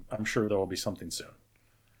I'm sure there will be something soon.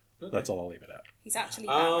 Okay. That's all I'll leave it at. He's actually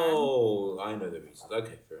Batman. Oh, I know the reasons.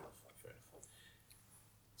 Okay, fair enough.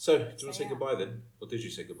 So, do you want to say yeah. goodbye then? Or did you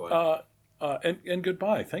say goodbye? And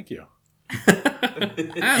goodbye. Thank you.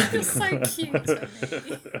 You're so cute, Tony.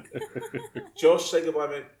 Josh, say goodbye,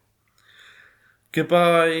 mate.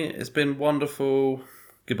 Goodbye. It's been wonderful.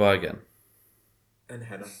 Goodbye again. And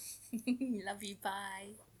Hannah. Love you, bye.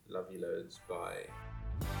 Love you loads. Bye.